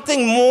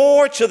something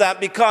more to that,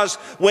 because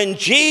when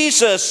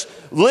Jesus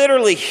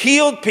literally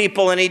healed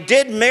people and he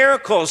did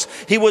miracles,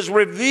 he was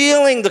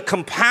revealing the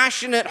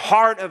compassionate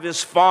heart of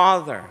his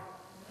Father.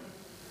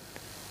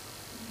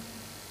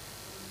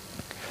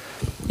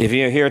 If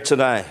you're here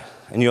today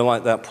and you're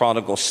like that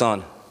prodigal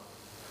son,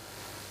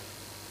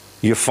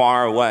 you're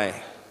far away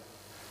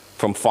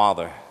from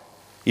Father.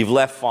 You've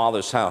left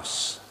Father's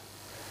house.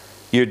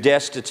 You're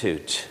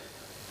destitute.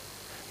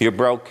 You're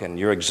broken.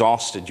 You're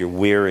exhausted. You're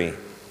weary.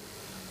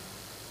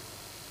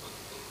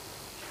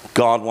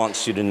 God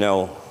wants you to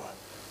know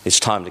it's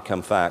time to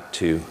come back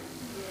to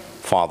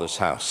Father's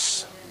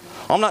house.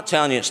 I'm not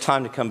telling you it's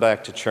time to come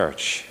back to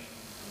church.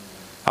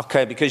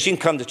 Okay, because you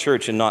can come to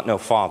church and not know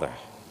Father.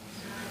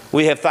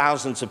 We have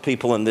thousands of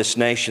people in this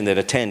nation that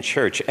attend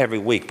church every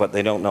week, but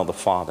they don't know the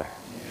Father.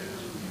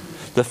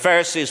 The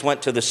Pharisees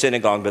went to the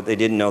synagogue, but they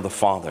didn't know the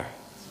Father.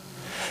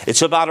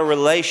 It's about a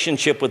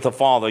relationship with the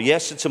Father.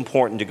 Yes, it's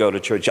important to go to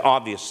church,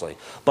 obviously.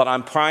 But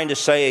I'm trying to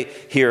say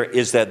here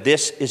is that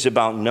this is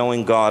about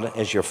knowing God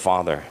as your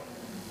Father.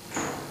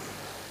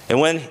 And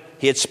when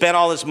he had spent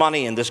all his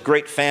money and this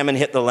great famine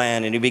hit the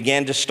land and he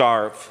began to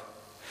starve,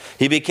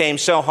 he became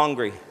so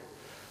hungry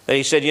that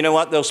he said, you know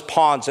what, those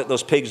pods that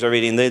those pigs are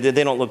eating, they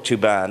don't look too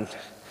bad.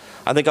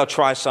 I think I'll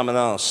try something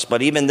else.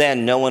 But even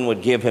then, no one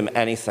would give him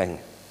anything.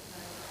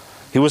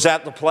 He was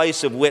at the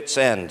place of wit's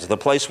end, the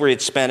place where he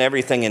had spent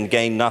everything and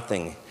gained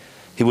nothing.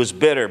 He was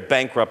bitter,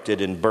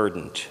 bankrupted, and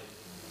burdened.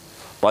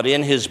 But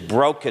in his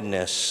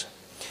brokenness,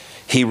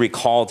 he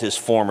recalled his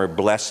former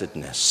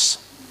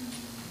blessedness.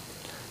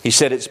 He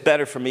said, it's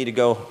better for me to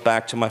go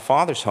back to my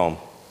father's home.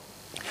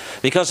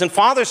 Because in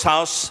Father's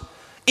house,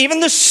 even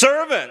the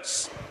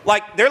servants,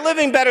 they're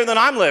living better than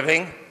I'm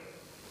living.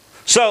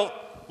 So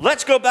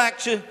let's go back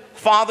to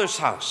Father's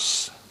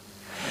house.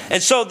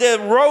 And so the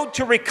road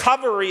to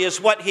recovery is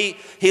what he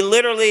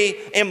literally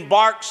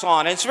embarks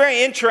on. And it's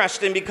very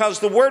interesting because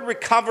the word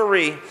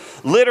recovery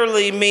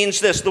literally means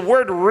this. The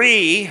word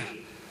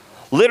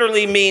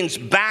literally means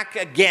back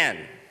again.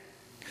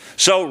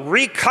 So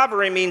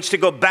recovery means to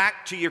go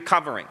back to your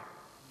covering.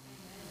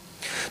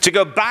 To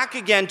go back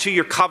again to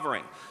your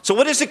covering. So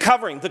what is the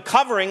covering? The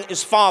covering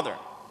is Father.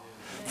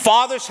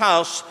 Father's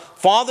house,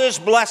 Father's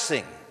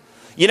blessing.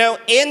 You know,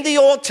 in the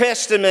Old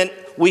Testament,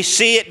 we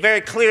see it very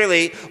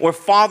clearly where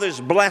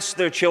fathers bless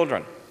their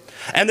children.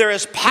 And there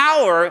is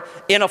power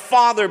in a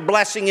father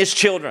blessing his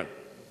children.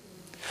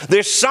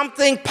 There's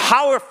something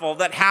powerful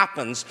that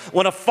happens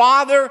when a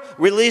father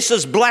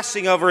releases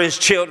blessing over his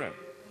children.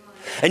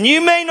 And you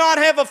may not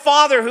have a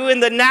father who in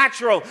the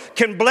natural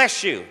can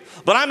bless you.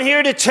 But I'm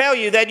here to tell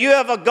you that you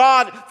have a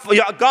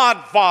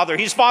Godfather.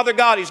 He's Father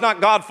God. He's not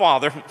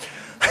Godfather.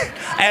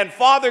 And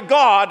Father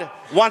God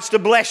wants to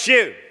bless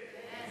you.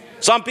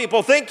 Some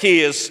people think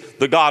he is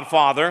the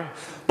Godfather,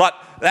 but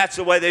that's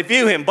the way they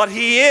view him. But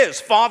he is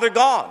Father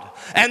God.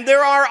 And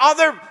there are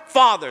other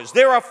fathers.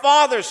 There are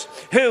fathers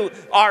who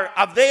are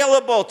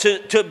available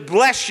to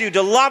bless you,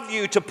 to love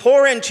you, to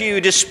pour into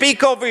you, to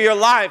speak over your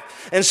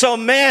life. And so,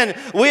 men,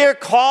 we are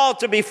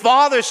called to be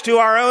fathers to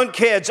our own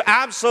kids,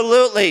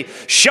 absolutely,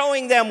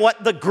 showing them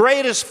what the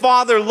greatest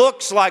father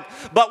looks like.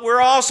 But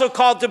we're also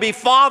called to be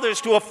fathers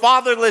to a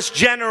fatherless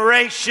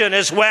generation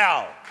as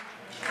well.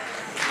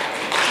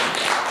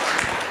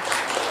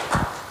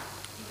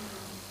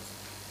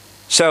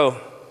 So,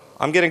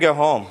 I'm going to go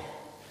home.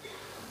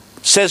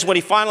 It says when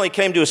he finally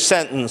came to his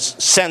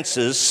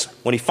senses,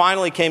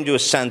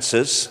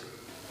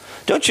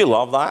 don't you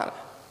love that?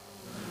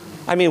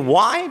 I mean,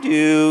 why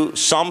do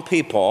some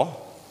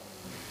people,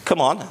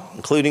 come on,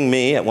 including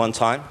me at one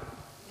time,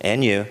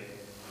 and you,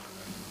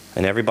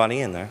 and everybody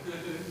in there,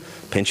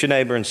 pinch your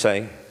neighbor and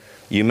say,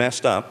 you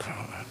messed up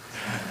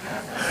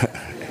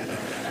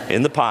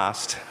in the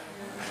past.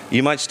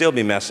 You might still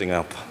be messing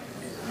up.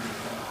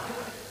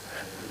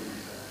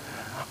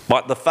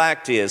 But the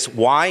fact is,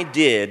 why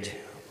do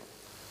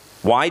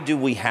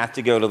we have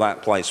to go to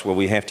that place where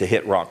we have to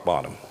hit rock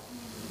bottom?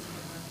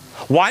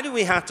 Why do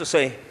we have to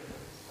say,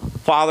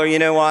 Father, you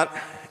know what?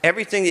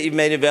 Everything that you've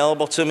made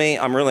available to me,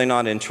 I'm really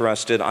not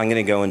interested. I'm going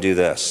to go and do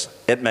this.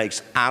 It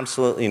makes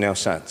absolutely no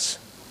sense.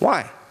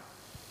 Why?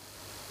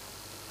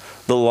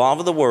 The love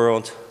of the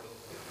world,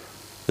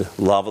 the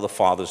love of the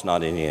Father's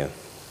not in you.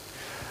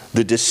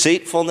 The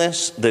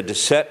deceitfulness, the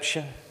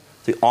deception,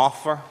 the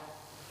offer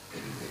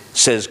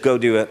says, go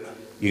do it.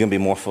 You're going to be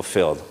more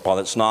fulfilled. Well,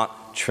 it's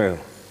not true.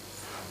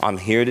 I'm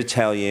here to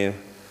tell you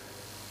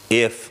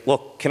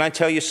look, can I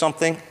tell you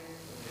something?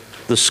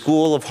 The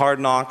school of hard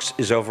knocks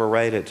is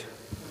overrated.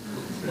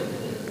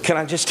 Can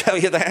I just tell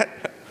you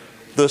that?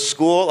 The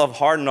school of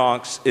hard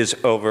knocks is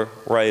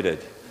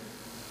overrated.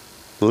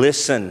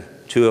 Listen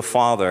to a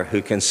father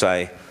who can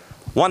say,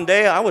 one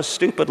day I was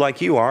stupid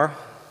like you are.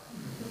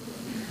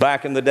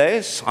 Back in the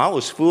days, I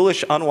was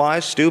foolish,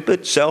 unwise,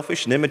 stupid,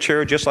 selfish, and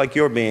immature, just like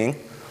you're being.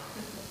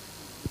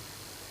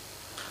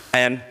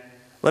 And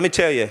let me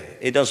tell you,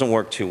 it doesn't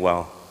work too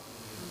well.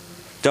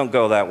 Don't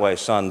go that way,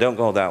 son. Don't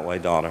go that way,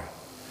 daughter.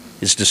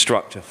 It's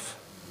destructive.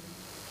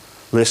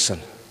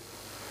 Listen,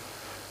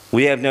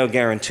 we have no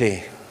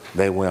guarantee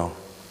they will.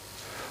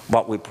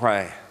 But we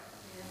pray.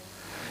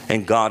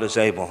 And God is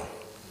able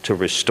to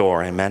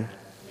restore. Amen?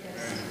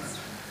 Yes.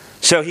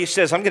 So he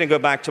says, I'm going to go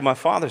back to my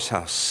father's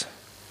house.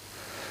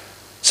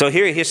 So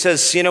here he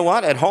says, you know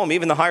what? At home,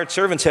 even the hired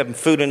servants have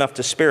food enough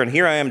to spare. And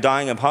here I am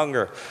dying of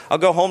hunger. I'll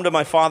go home to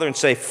my father and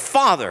say,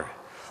 Father,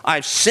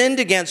 I've sinned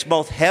against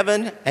both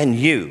heaven and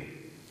you.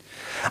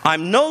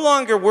 I'm no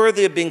longer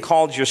worthy of being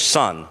called your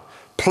son.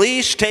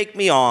 Please take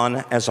me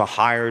on as a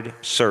hired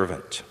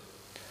servant.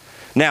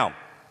 Now,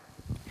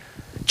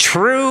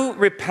 true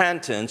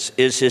repentance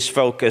is his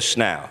focus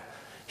now.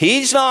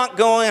 He's not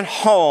going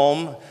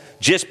home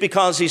just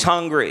because he's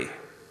hungry.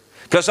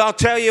 Because I'll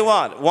tell you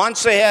what,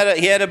 once he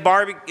had a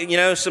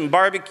barbecue, some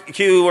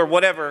barbecue or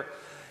whatever,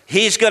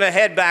 he's going to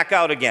head back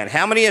out again.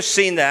 How many have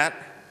seen that?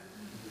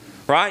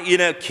 Right?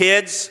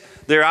 Kids,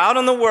 they're out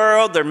in the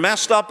world, they're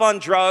messed up on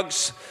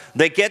drugs.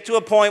 They get to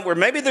a point where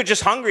maybe they're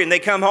just hungry and they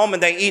come home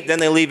and they eat, then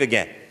they leave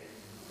again.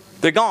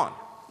 They're gone.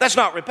 That's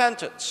not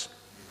repentance.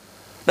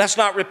 That's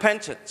not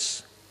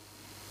repentance.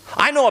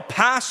 I know a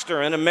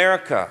pastor in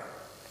America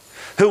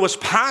who was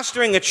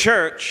pastoring a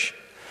church.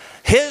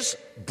 His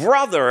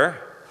brother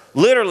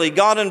literally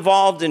got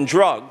involved in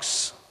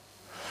drugs,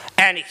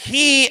 and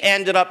he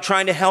ended up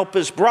trying to help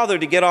his brother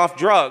to get off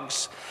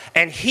drugs,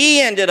 and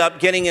he ended up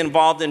getting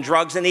involved in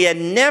drugs, and he had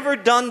never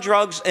done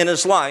drugs in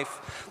his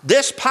life.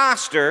 This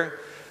pastor,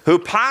 who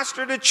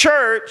pastored a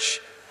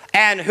church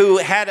and who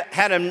had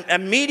a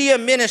media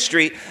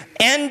ministry,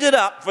 ended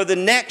up for the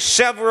next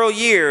several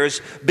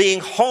years being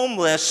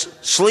homeless,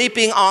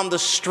 sleeping on the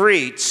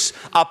streets,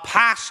 a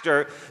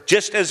pastor,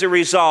 just as a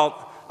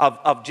result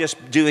of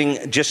just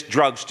doing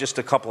drugs just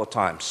a couple of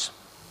times.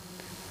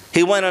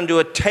 He went into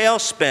a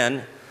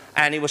tailspin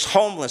and he was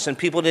homeless and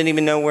people didn't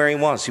even know where he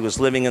was. He was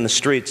living in the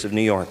streets of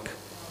New York.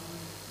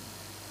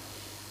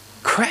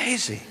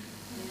 Crazy.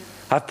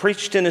 I've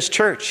preached in his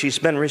church. He's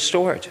been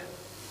restored.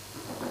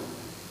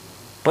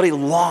 But he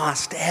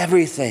lost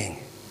everything.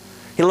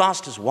 He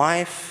lost his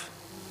wife.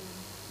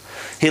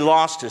 He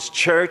lost his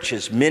church,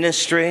 his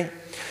ministry.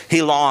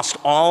 He lost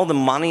all the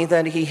money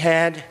that he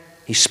had.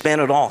 He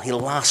spent it all. He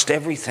lost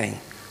everything.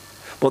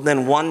 But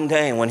then one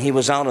day when he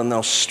was out on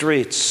those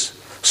streets,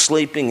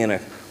 sleeping in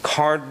a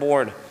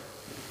cardboard,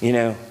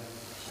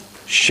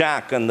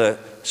 shack on the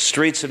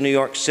streets of New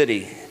York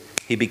City,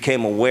 he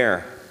became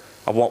aware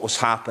of what was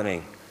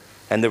happening.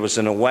 And there was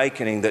an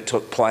awakening that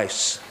took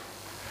place.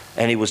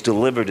 And he was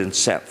delivered and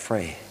set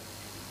free.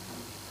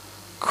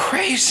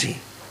 Crazy.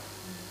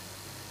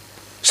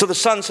 So the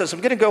son says,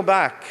 I'm going to go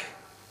back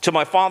to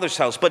my father's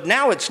house. But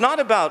now it's not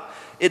about,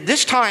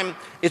 this time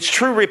it's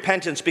true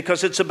repentance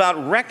because it's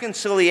about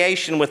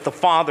reconciliation with the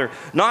father,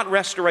 not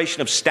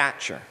restoration of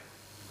stature.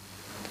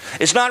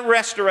 It's not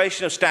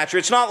restoration of stature.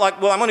 It's not like,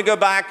 well, I'm going to go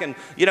back and,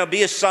 be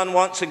his son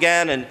once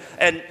again.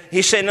 And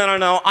he's saying,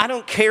 no, I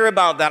don't care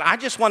about that. I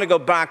just want to go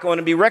back. I want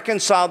to be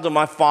reconciled to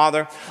my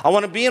father. I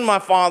want to be in my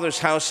father's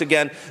house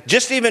again.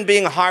 Just even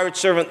being a hired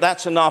servant,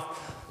 that's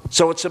enough.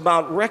 So it's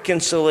about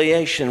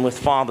reconciliation with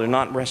father,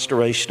 not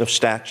restoration of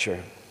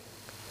stature.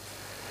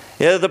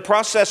 The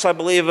process, I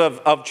believe,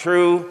 of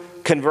true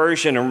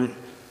conversion or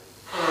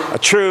a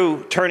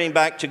true turning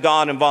back to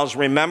God involves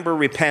remember,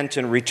 repent,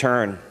 and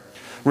return.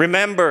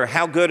 Remember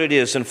how good it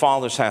is in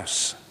Father's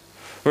house.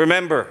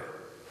 Remember.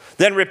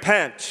 Then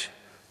repent.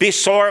 Be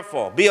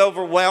sorrowful. Be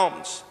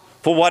overwhelmed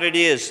for what it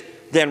is.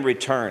 Then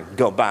return.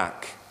 Go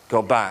back.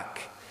 Go back.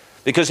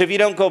 Because if you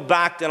don't go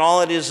back, then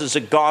all it is a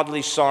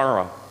godly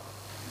sorrow.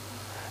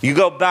 You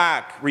go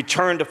back,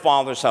 return to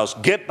Father's house,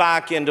 get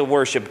back into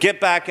worship, get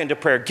back into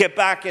prayer, get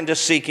back into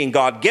seeking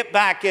God, get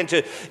back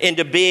into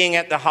being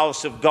at the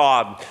house of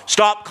God.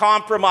 Stop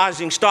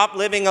compromising, stop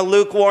living a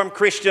lukewarm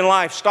Christian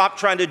life, stop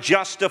trying to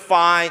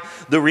justify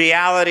the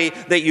reality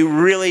that you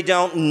really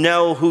don't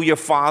know who your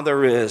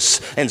Father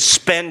is, and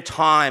spend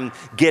time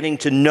getting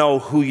to know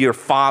who your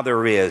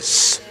Father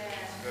is.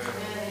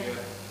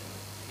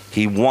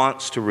 He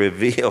wants to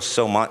reveal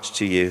so much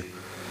to you.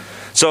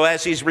 So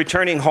as he's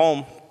returning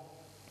home,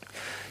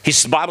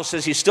 the Bible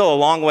says he's still a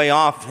long way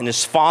off, and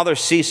his father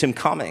sees him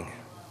coming.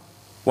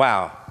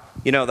 Wow.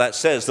 That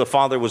says the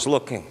father was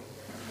looking.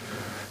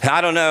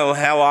 I don't know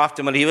how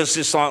often, but he was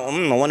just like,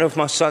 I wonder if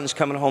my son's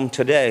coming home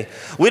today.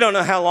 We don't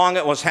know how long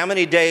it was, how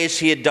many days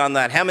he had done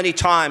that, how many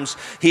times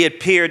he had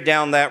peered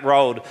down that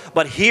road.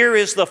 But here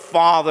is the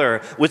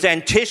father with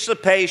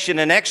anticipation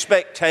and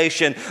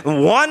expectation.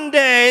 One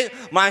day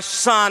my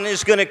son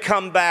is going to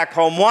come back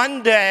home.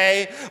 One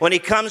day when he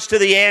comes to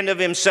the end of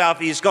himself,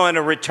 he's going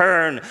to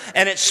return.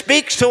 And it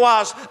speaks to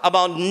us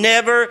about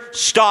never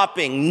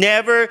stopping,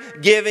 never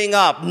giving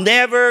up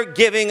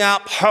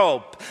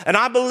hope. And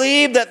I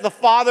believe that the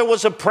father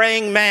was a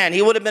praying man.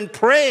 He would have been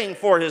praying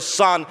for his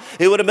son.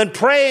 He would have been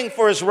praying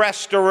for his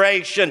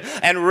restoration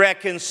and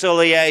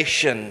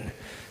reconciliation.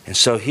 And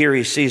so here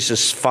he sees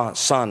his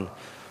son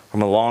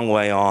from a long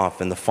way off,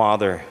 and the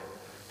father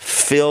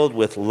filled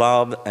with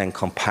love and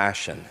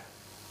compassion.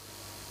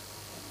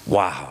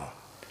 Wow.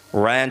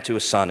 Ran to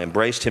his son,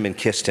 embraced him, and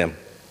kissed him.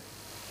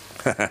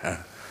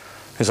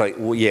 He's like,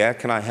 well, yeah,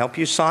 can I help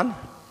you, son?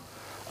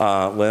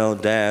 Well,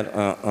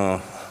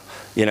 Dad,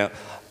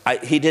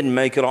 he didn't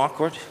make it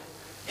awkward.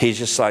 He's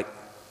just like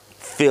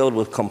filled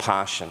with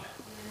compassion.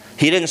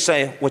 He didn't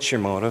say, what's your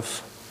motive?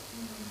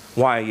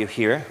 Why are you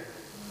here?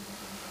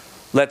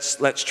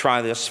 Let's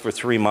try this for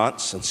 3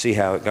 months and see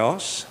how it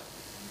goes.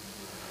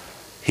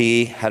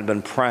 He had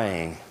been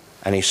praying,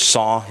 and he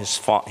saw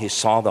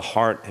the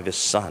heart of his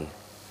son.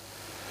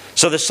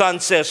 So the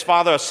son says,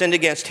 Father, I've sinned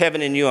against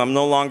heaven and you. I'm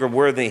no longer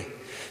worthy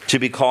to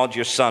be called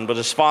your son. But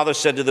his father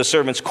said to the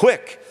servants,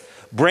 quick,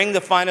 bring the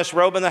finest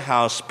robe in the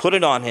house, put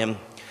it on him.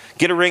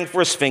 Get a ring for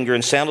his finger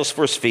and sandals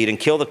for his feet, and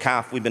kill the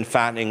calf we've been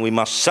fattening. We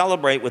must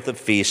celebrate with a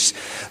feast.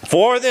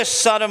 For this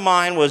son of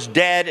mine was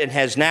dead and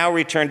has now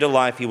returned to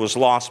life. He was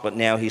lost, but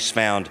now he's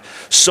found.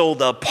 So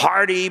the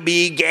party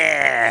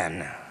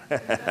began.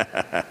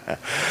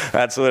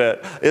 That's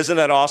what isn't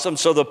that awesome?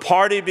 So the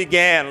party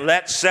began.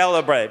 Let's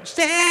celebrate.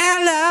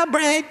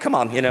 Celebrate. Come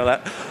on,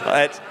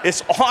 that.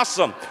 It's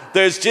awesome.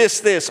 There's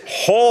just this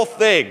whole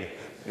thing,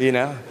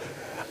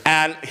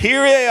 And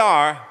here they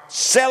are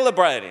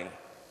celebrating.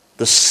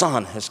 The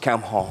son has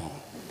come home.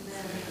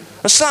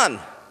 The son,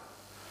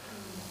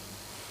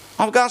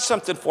 I've got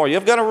something for you.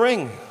 I've got a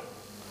ring.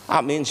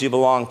 That means you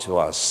belong to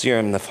us. You're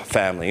in the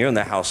family. You're in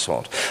the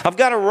household. I've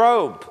got a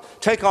robe.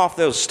 Take off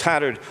those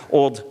tattered,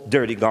 old,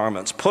 dirty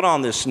garments. Put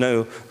on this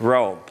new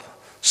robe.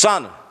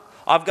 Son,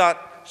 I've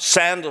got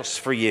sandals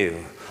for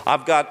you.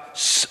 I've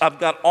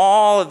got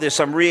all of this.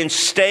 I'm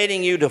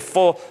reinstating you to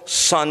full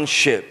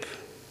sonship.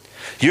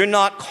 You're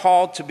not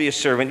called to be a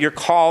servant. You're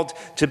called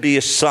to be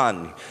a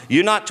son.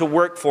 You're not to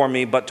work for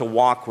me, but to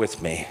walk with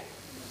me.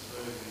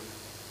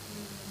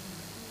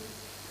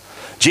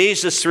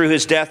 Jesus, through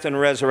his death and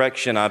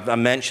resurrection, I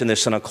mentioned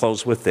this and I'll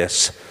close with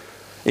this.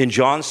 In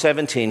John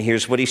 17,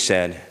 here's what he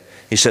said.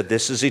 He said,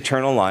 this is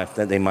eternal life,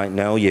 that they might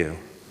know you,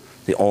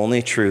 the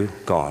only true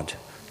God,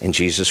 in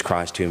Jesus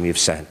Christ whom you've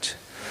sent.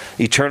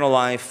 Eternal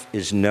life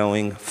is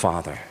knowing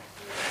Father.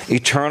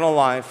 Eternal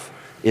life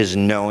is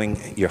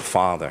knowing your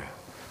Father.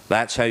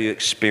 That's how you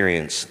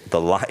experience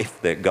the life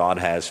that God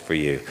has for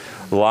you.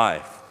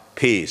 Life,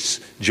 peace,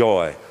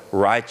 joy,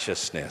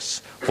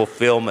 righteousness,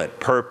 fulfillment,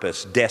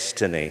 purpose,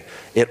 destiny.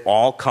 It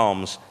all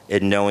comes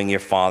in knowing your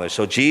Father.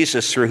 So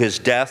Jesus, through his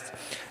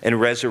death and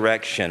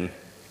resurrection,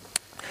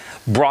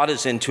 brought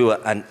us into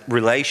a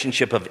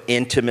relationship of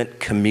intimate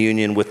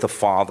communion with the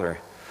Father.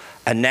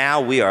 And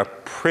now we are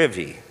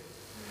privy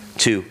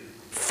to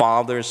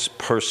Father's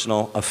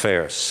personal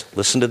affairs.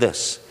 Listen to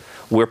this.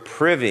 We're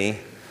privy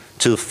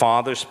to the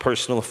Father's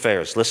personal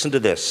affairs. Listen to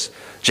this.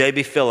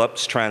 J.B.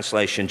 Phillips'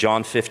 translation,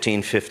 John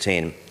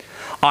 15:15.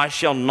 I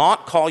shall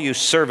not call you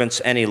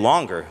servants any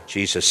longer,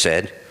 Jesus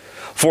said,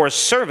 for a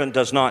servant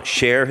does not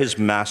share his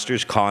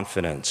master's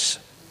confidence.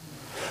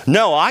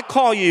 No, I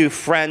call you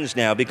friends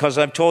now because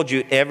I've told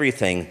you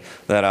everything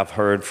that I've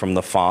heard from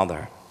the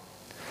Father.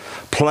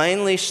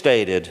 Plainly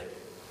stated,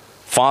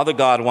 Father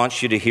God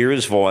wants you to hear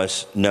his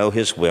voice, know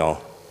his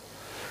will.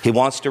 He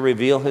wants to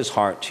reveal his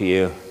heart to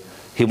you.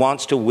 He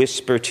wants to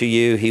whisper to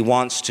you. He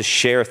wants to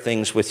share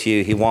things with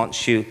you. He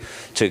wants you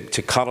to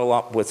cuddle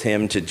up with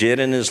him, to get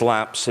in his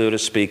lap, so to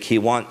speak. He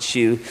wants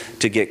you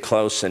to get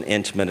close and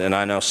intimate. And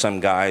I know some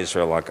guys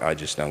are like, I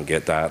just don't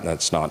get that.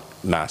 That's not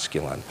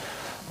masculine.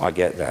 I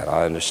get that.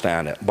 I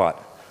understand it.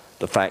 But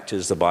the fact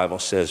is, the Bible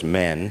says,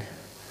 men,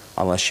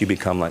 unless you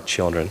become like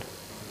children,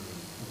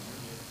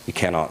 you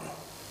cannot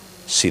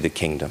see the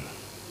kingdom.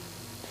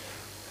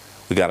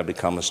 We got to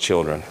become as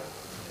children.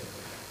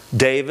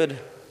 David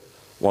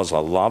was a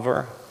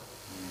lover,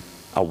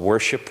 a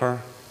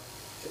worshiper,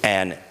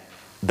 and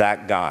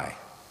that guy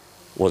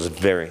was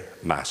very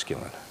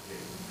masculine.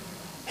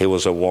 He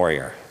was a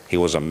warrior. He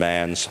was a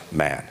man's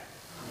man.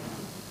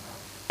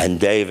 And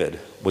David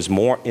was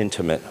more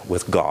intimate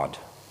with God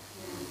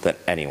than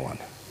anyone.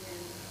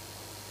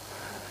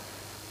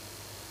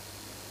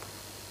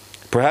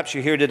 Perhaps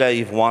you're here today,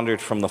 you've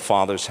wandered from the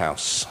Father's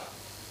house.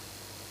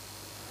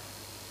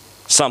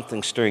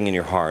 Something stirring in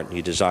your heart,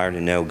 you desire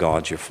to know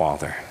God, your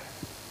Father.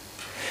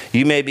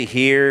 You may be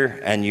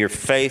here and your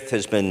faith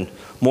has been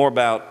more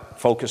about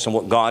focus on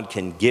what God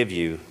can give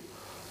you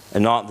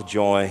and not the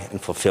joy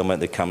and fulfillment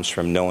that comes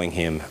from knowing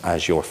him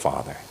as your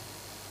Father.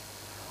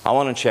 I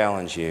want to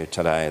challenge you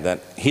today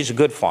that he's a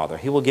good Father.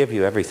 He will give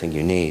you everything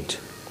you need.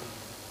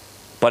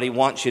 But he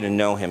wants you to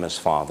know him as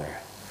Father.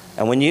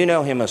 And when you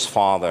know him as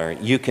Father,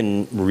 you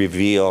can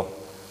reveal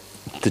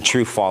the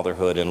true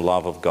fatherhood and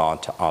love of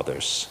God to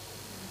others.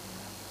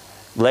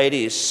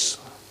 Ladies,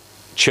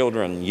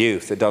 children,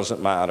 youth, it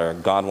doesn't matter.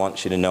 God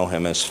wants you to know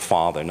him as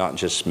Father, not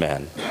just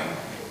men.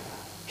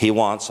 He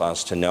wants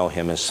us to know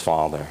him as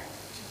Father.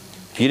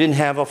 If you didn't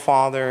have a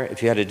father,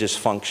 if you had a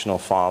dysfunctional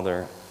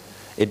father,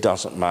 it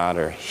doesn't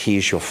matter.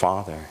 He's your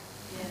Father.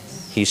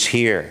 Yes. He's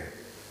here.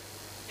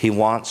 He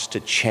wants to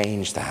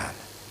change that.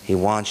 He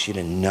wants you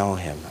to know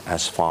him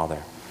as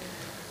Father.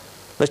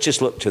 Let's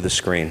just look to the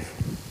screen.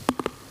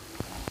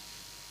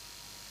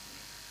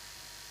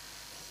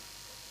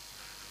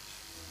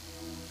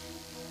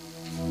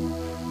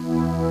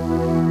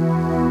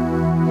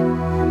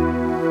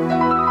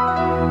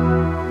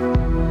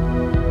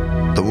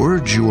 The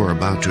words you are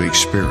about to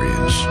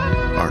experience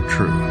are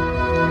true.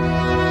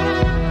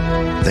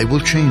 They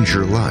will change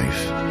your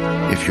life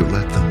if you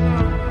let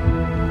them.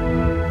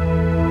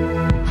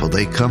 For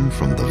they come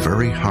from the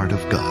very heart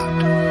of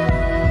God.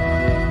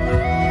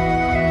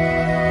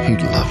 He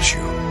loves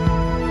you,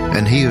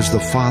 and he is the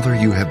Father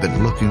you have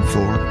been looking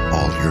for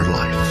all your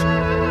life.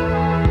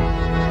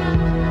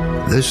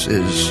 This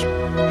is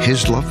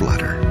his love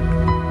letter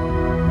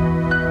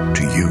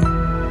to you.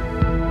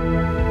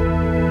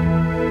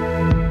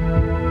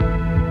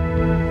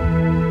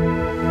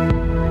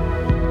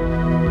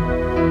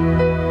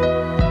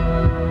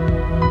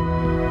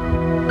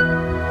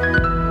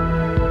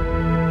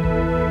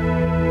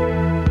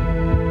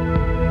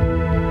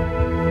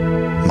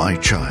 My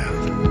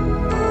child,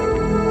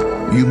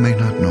 you may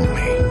not know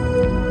me,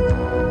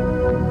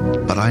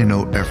 but I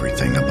know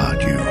everything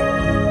about you.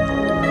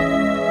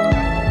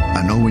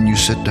 I know when you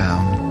sit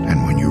down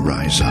and when you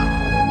rise up.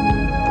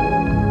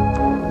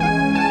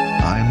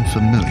 I'm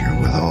familiar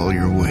with all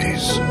your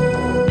ways.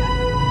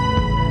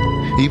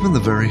 Even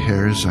the very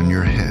hairs on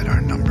your head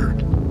are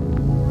numbered,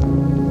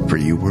 for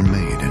you were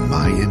made in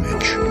my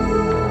image.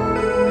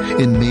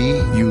 In me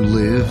you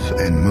live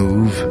and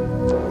move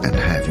and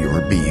have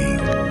your being.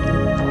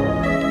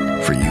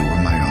 For you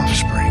are my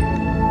offspring.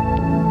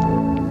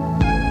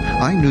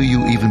 I knew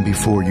you even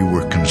before you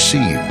were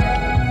conceived.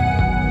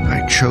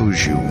 I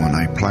chose you when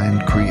I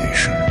planned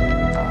creation.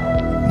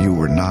 You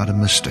were not a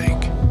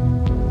mistake.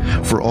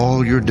 For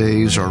all your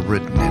days are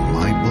written in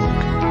my book.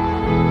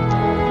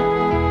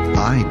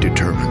 I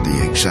determined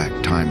the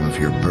exact time of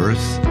your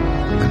birth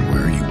and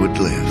where you would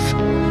live.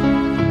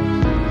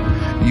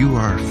 You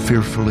are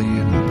fearfully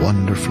and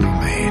wonderfully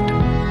made.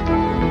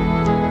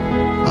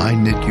 I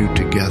knit you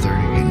together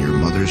in your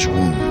mother's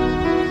womb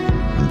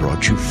and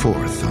brought you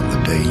forth on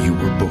the day you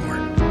were born.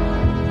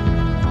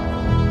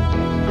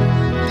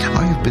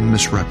 have been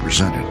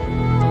misrepresented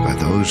by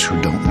those who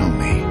don't know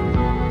me.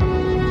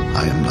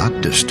 I am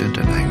not distant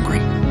and angry,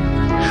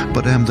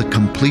 but am the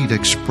complete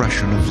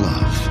expression of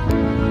love.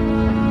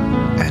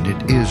 And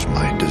it is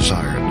my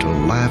desire to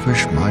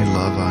lavish my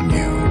love on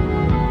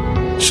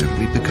you,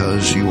 simply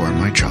because you are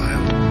my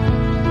child,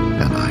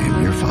 and I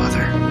am your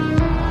father.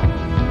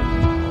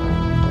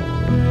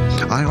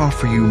 I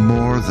offer you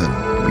more than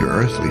your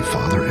earthly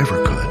father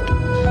ever could,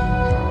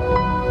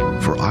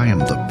 for I am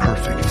the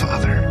perfect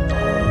father.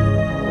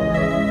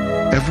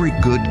 Every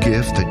good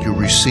gift that you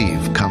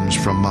receive comes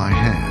from my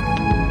hand,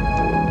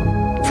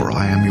 for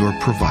I am your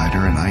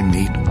provider and I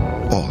meet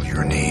all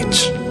your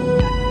needs.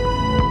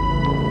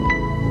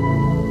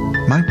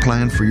 My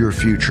plan for your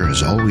future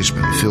has always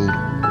been filled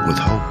with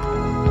hope,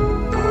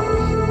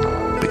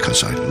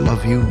 because I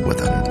love you with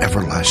an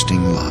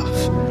everlasting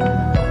love.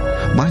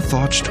 My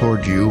thoughts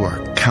toward you are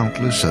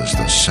countless as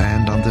the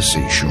sand on the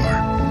seashore,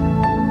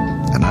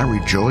 and I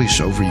rejoice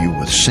over you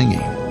with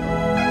singing.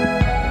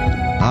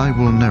 I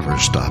will never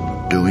stop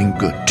doing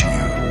good to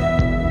you,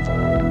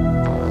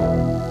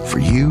 for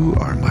you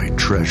are my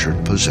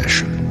treasured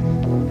possession.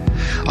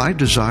 I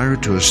desire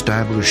to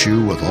establish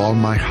you with all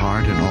my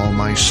heart and all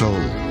my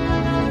soul,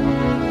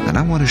 and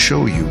I want to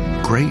show you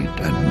great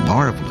and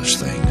marvelous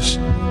things.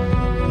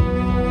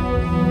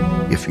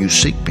 If you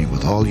seek me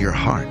with all your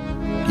heart,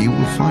 you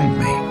will find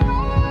me.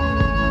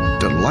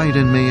 Delight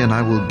in me, and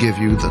I will give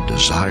you the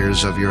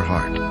desires of your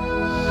heart,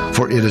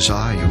 for it is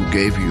I who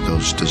gave you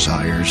those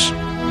desires.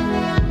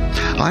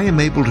 I am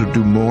able to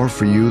do more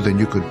for you than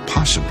you could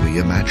possibly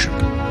imagine,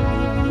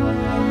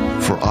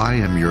 for I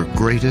am your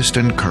greatest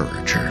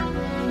encourager.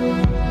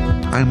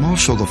 I am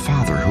also the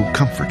Father who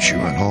comforts you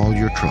in all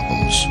your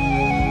troubles.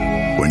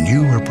 When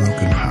you are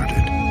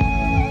brokenhearted,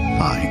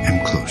 I am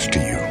close to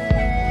you.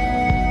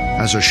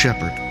 As a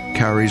shepherd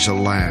carries a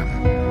lamb,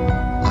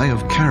 I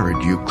have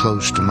carried you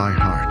close to my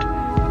heart.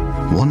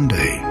 One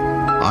day,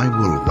 I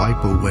will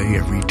wipe away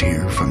every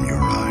tear from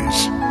your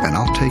eyes, and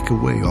I'll take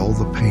away all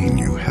the pain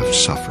you have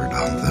suffered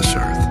on this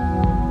earth.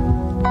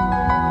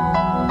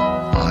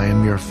 I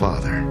am your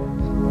Father,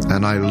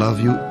 and I love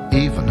you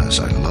even as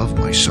I love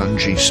my Son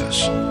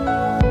Jesus.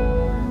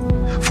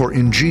 For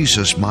in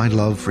Jesus my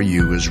love for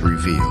you is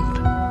revealed.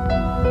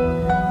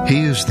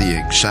 He is the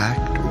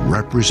exact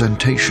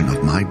representation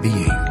of my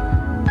being.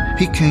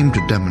 He came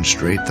to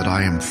demonstrate that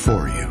I am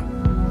for you,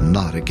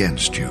 not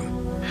against you,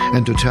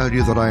 and to tell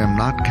you that I am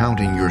not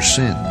counting your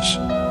sins.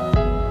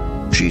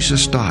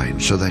 Jesus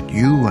died so that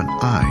you and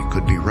I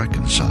could be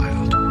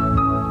reconciled.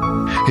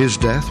 His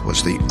death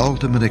was the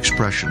ultimate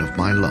expression of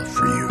my love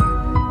for you.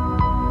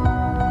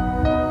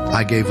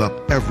 I gave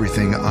up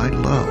everything I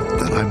loved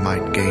that I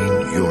might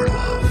gain your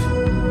love.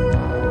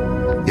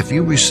 If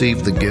you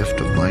receive the gift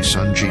of my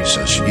Son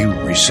Jesus, you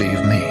receive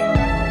me,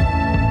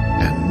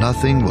 and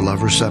nothing will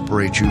ever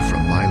separate you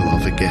from my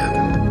love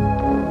again.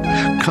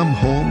 Come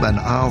home and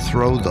I'll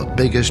throw the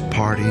biggest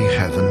party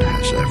heaven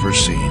has ever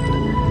seen.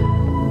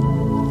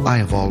 I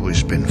have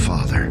always been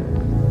Father,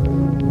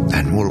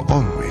 and will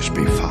always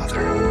be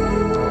Father.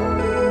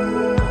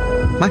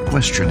 My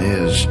question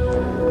is,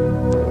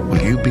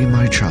 will you be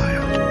my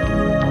child?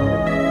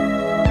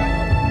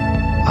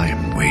 I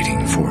am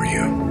waiting for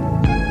you.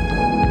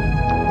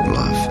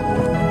 Love,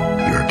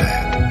 your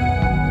dad,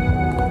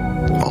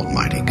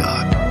 Almighty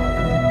God.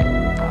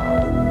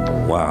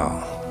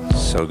 Wow.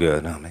 So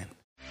good, huh, man?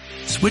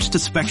 Switch to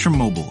Spectrum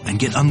Mobile and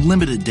get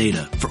unlimited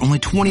data for only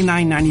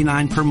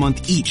 $29.99 per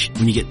month each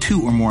when you get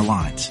 2 or more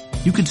lines.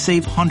 You could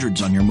save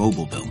hundreds on your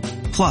mobile bill.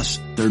 Plus,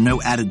 there are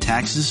no added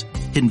taxes,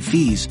 hidden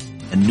fees,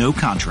 and no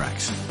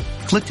contracts.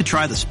 Click to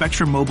try the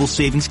Spectrum Mobile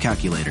Savings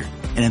Calculator,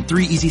 and in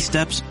 3 easy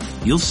steps,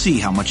 you'll see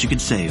how much you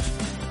could save.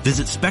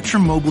 Visit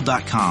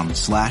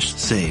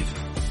SpectrumMobile.com/save.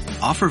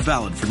 Offer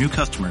valid for new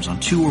customers on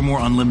 2 or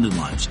more unlimited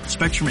lines.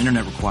 Spectrum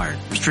Internet required.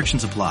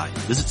 Restrictions apply.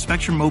 Visit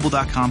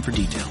SpectrumMobile.com for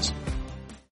details.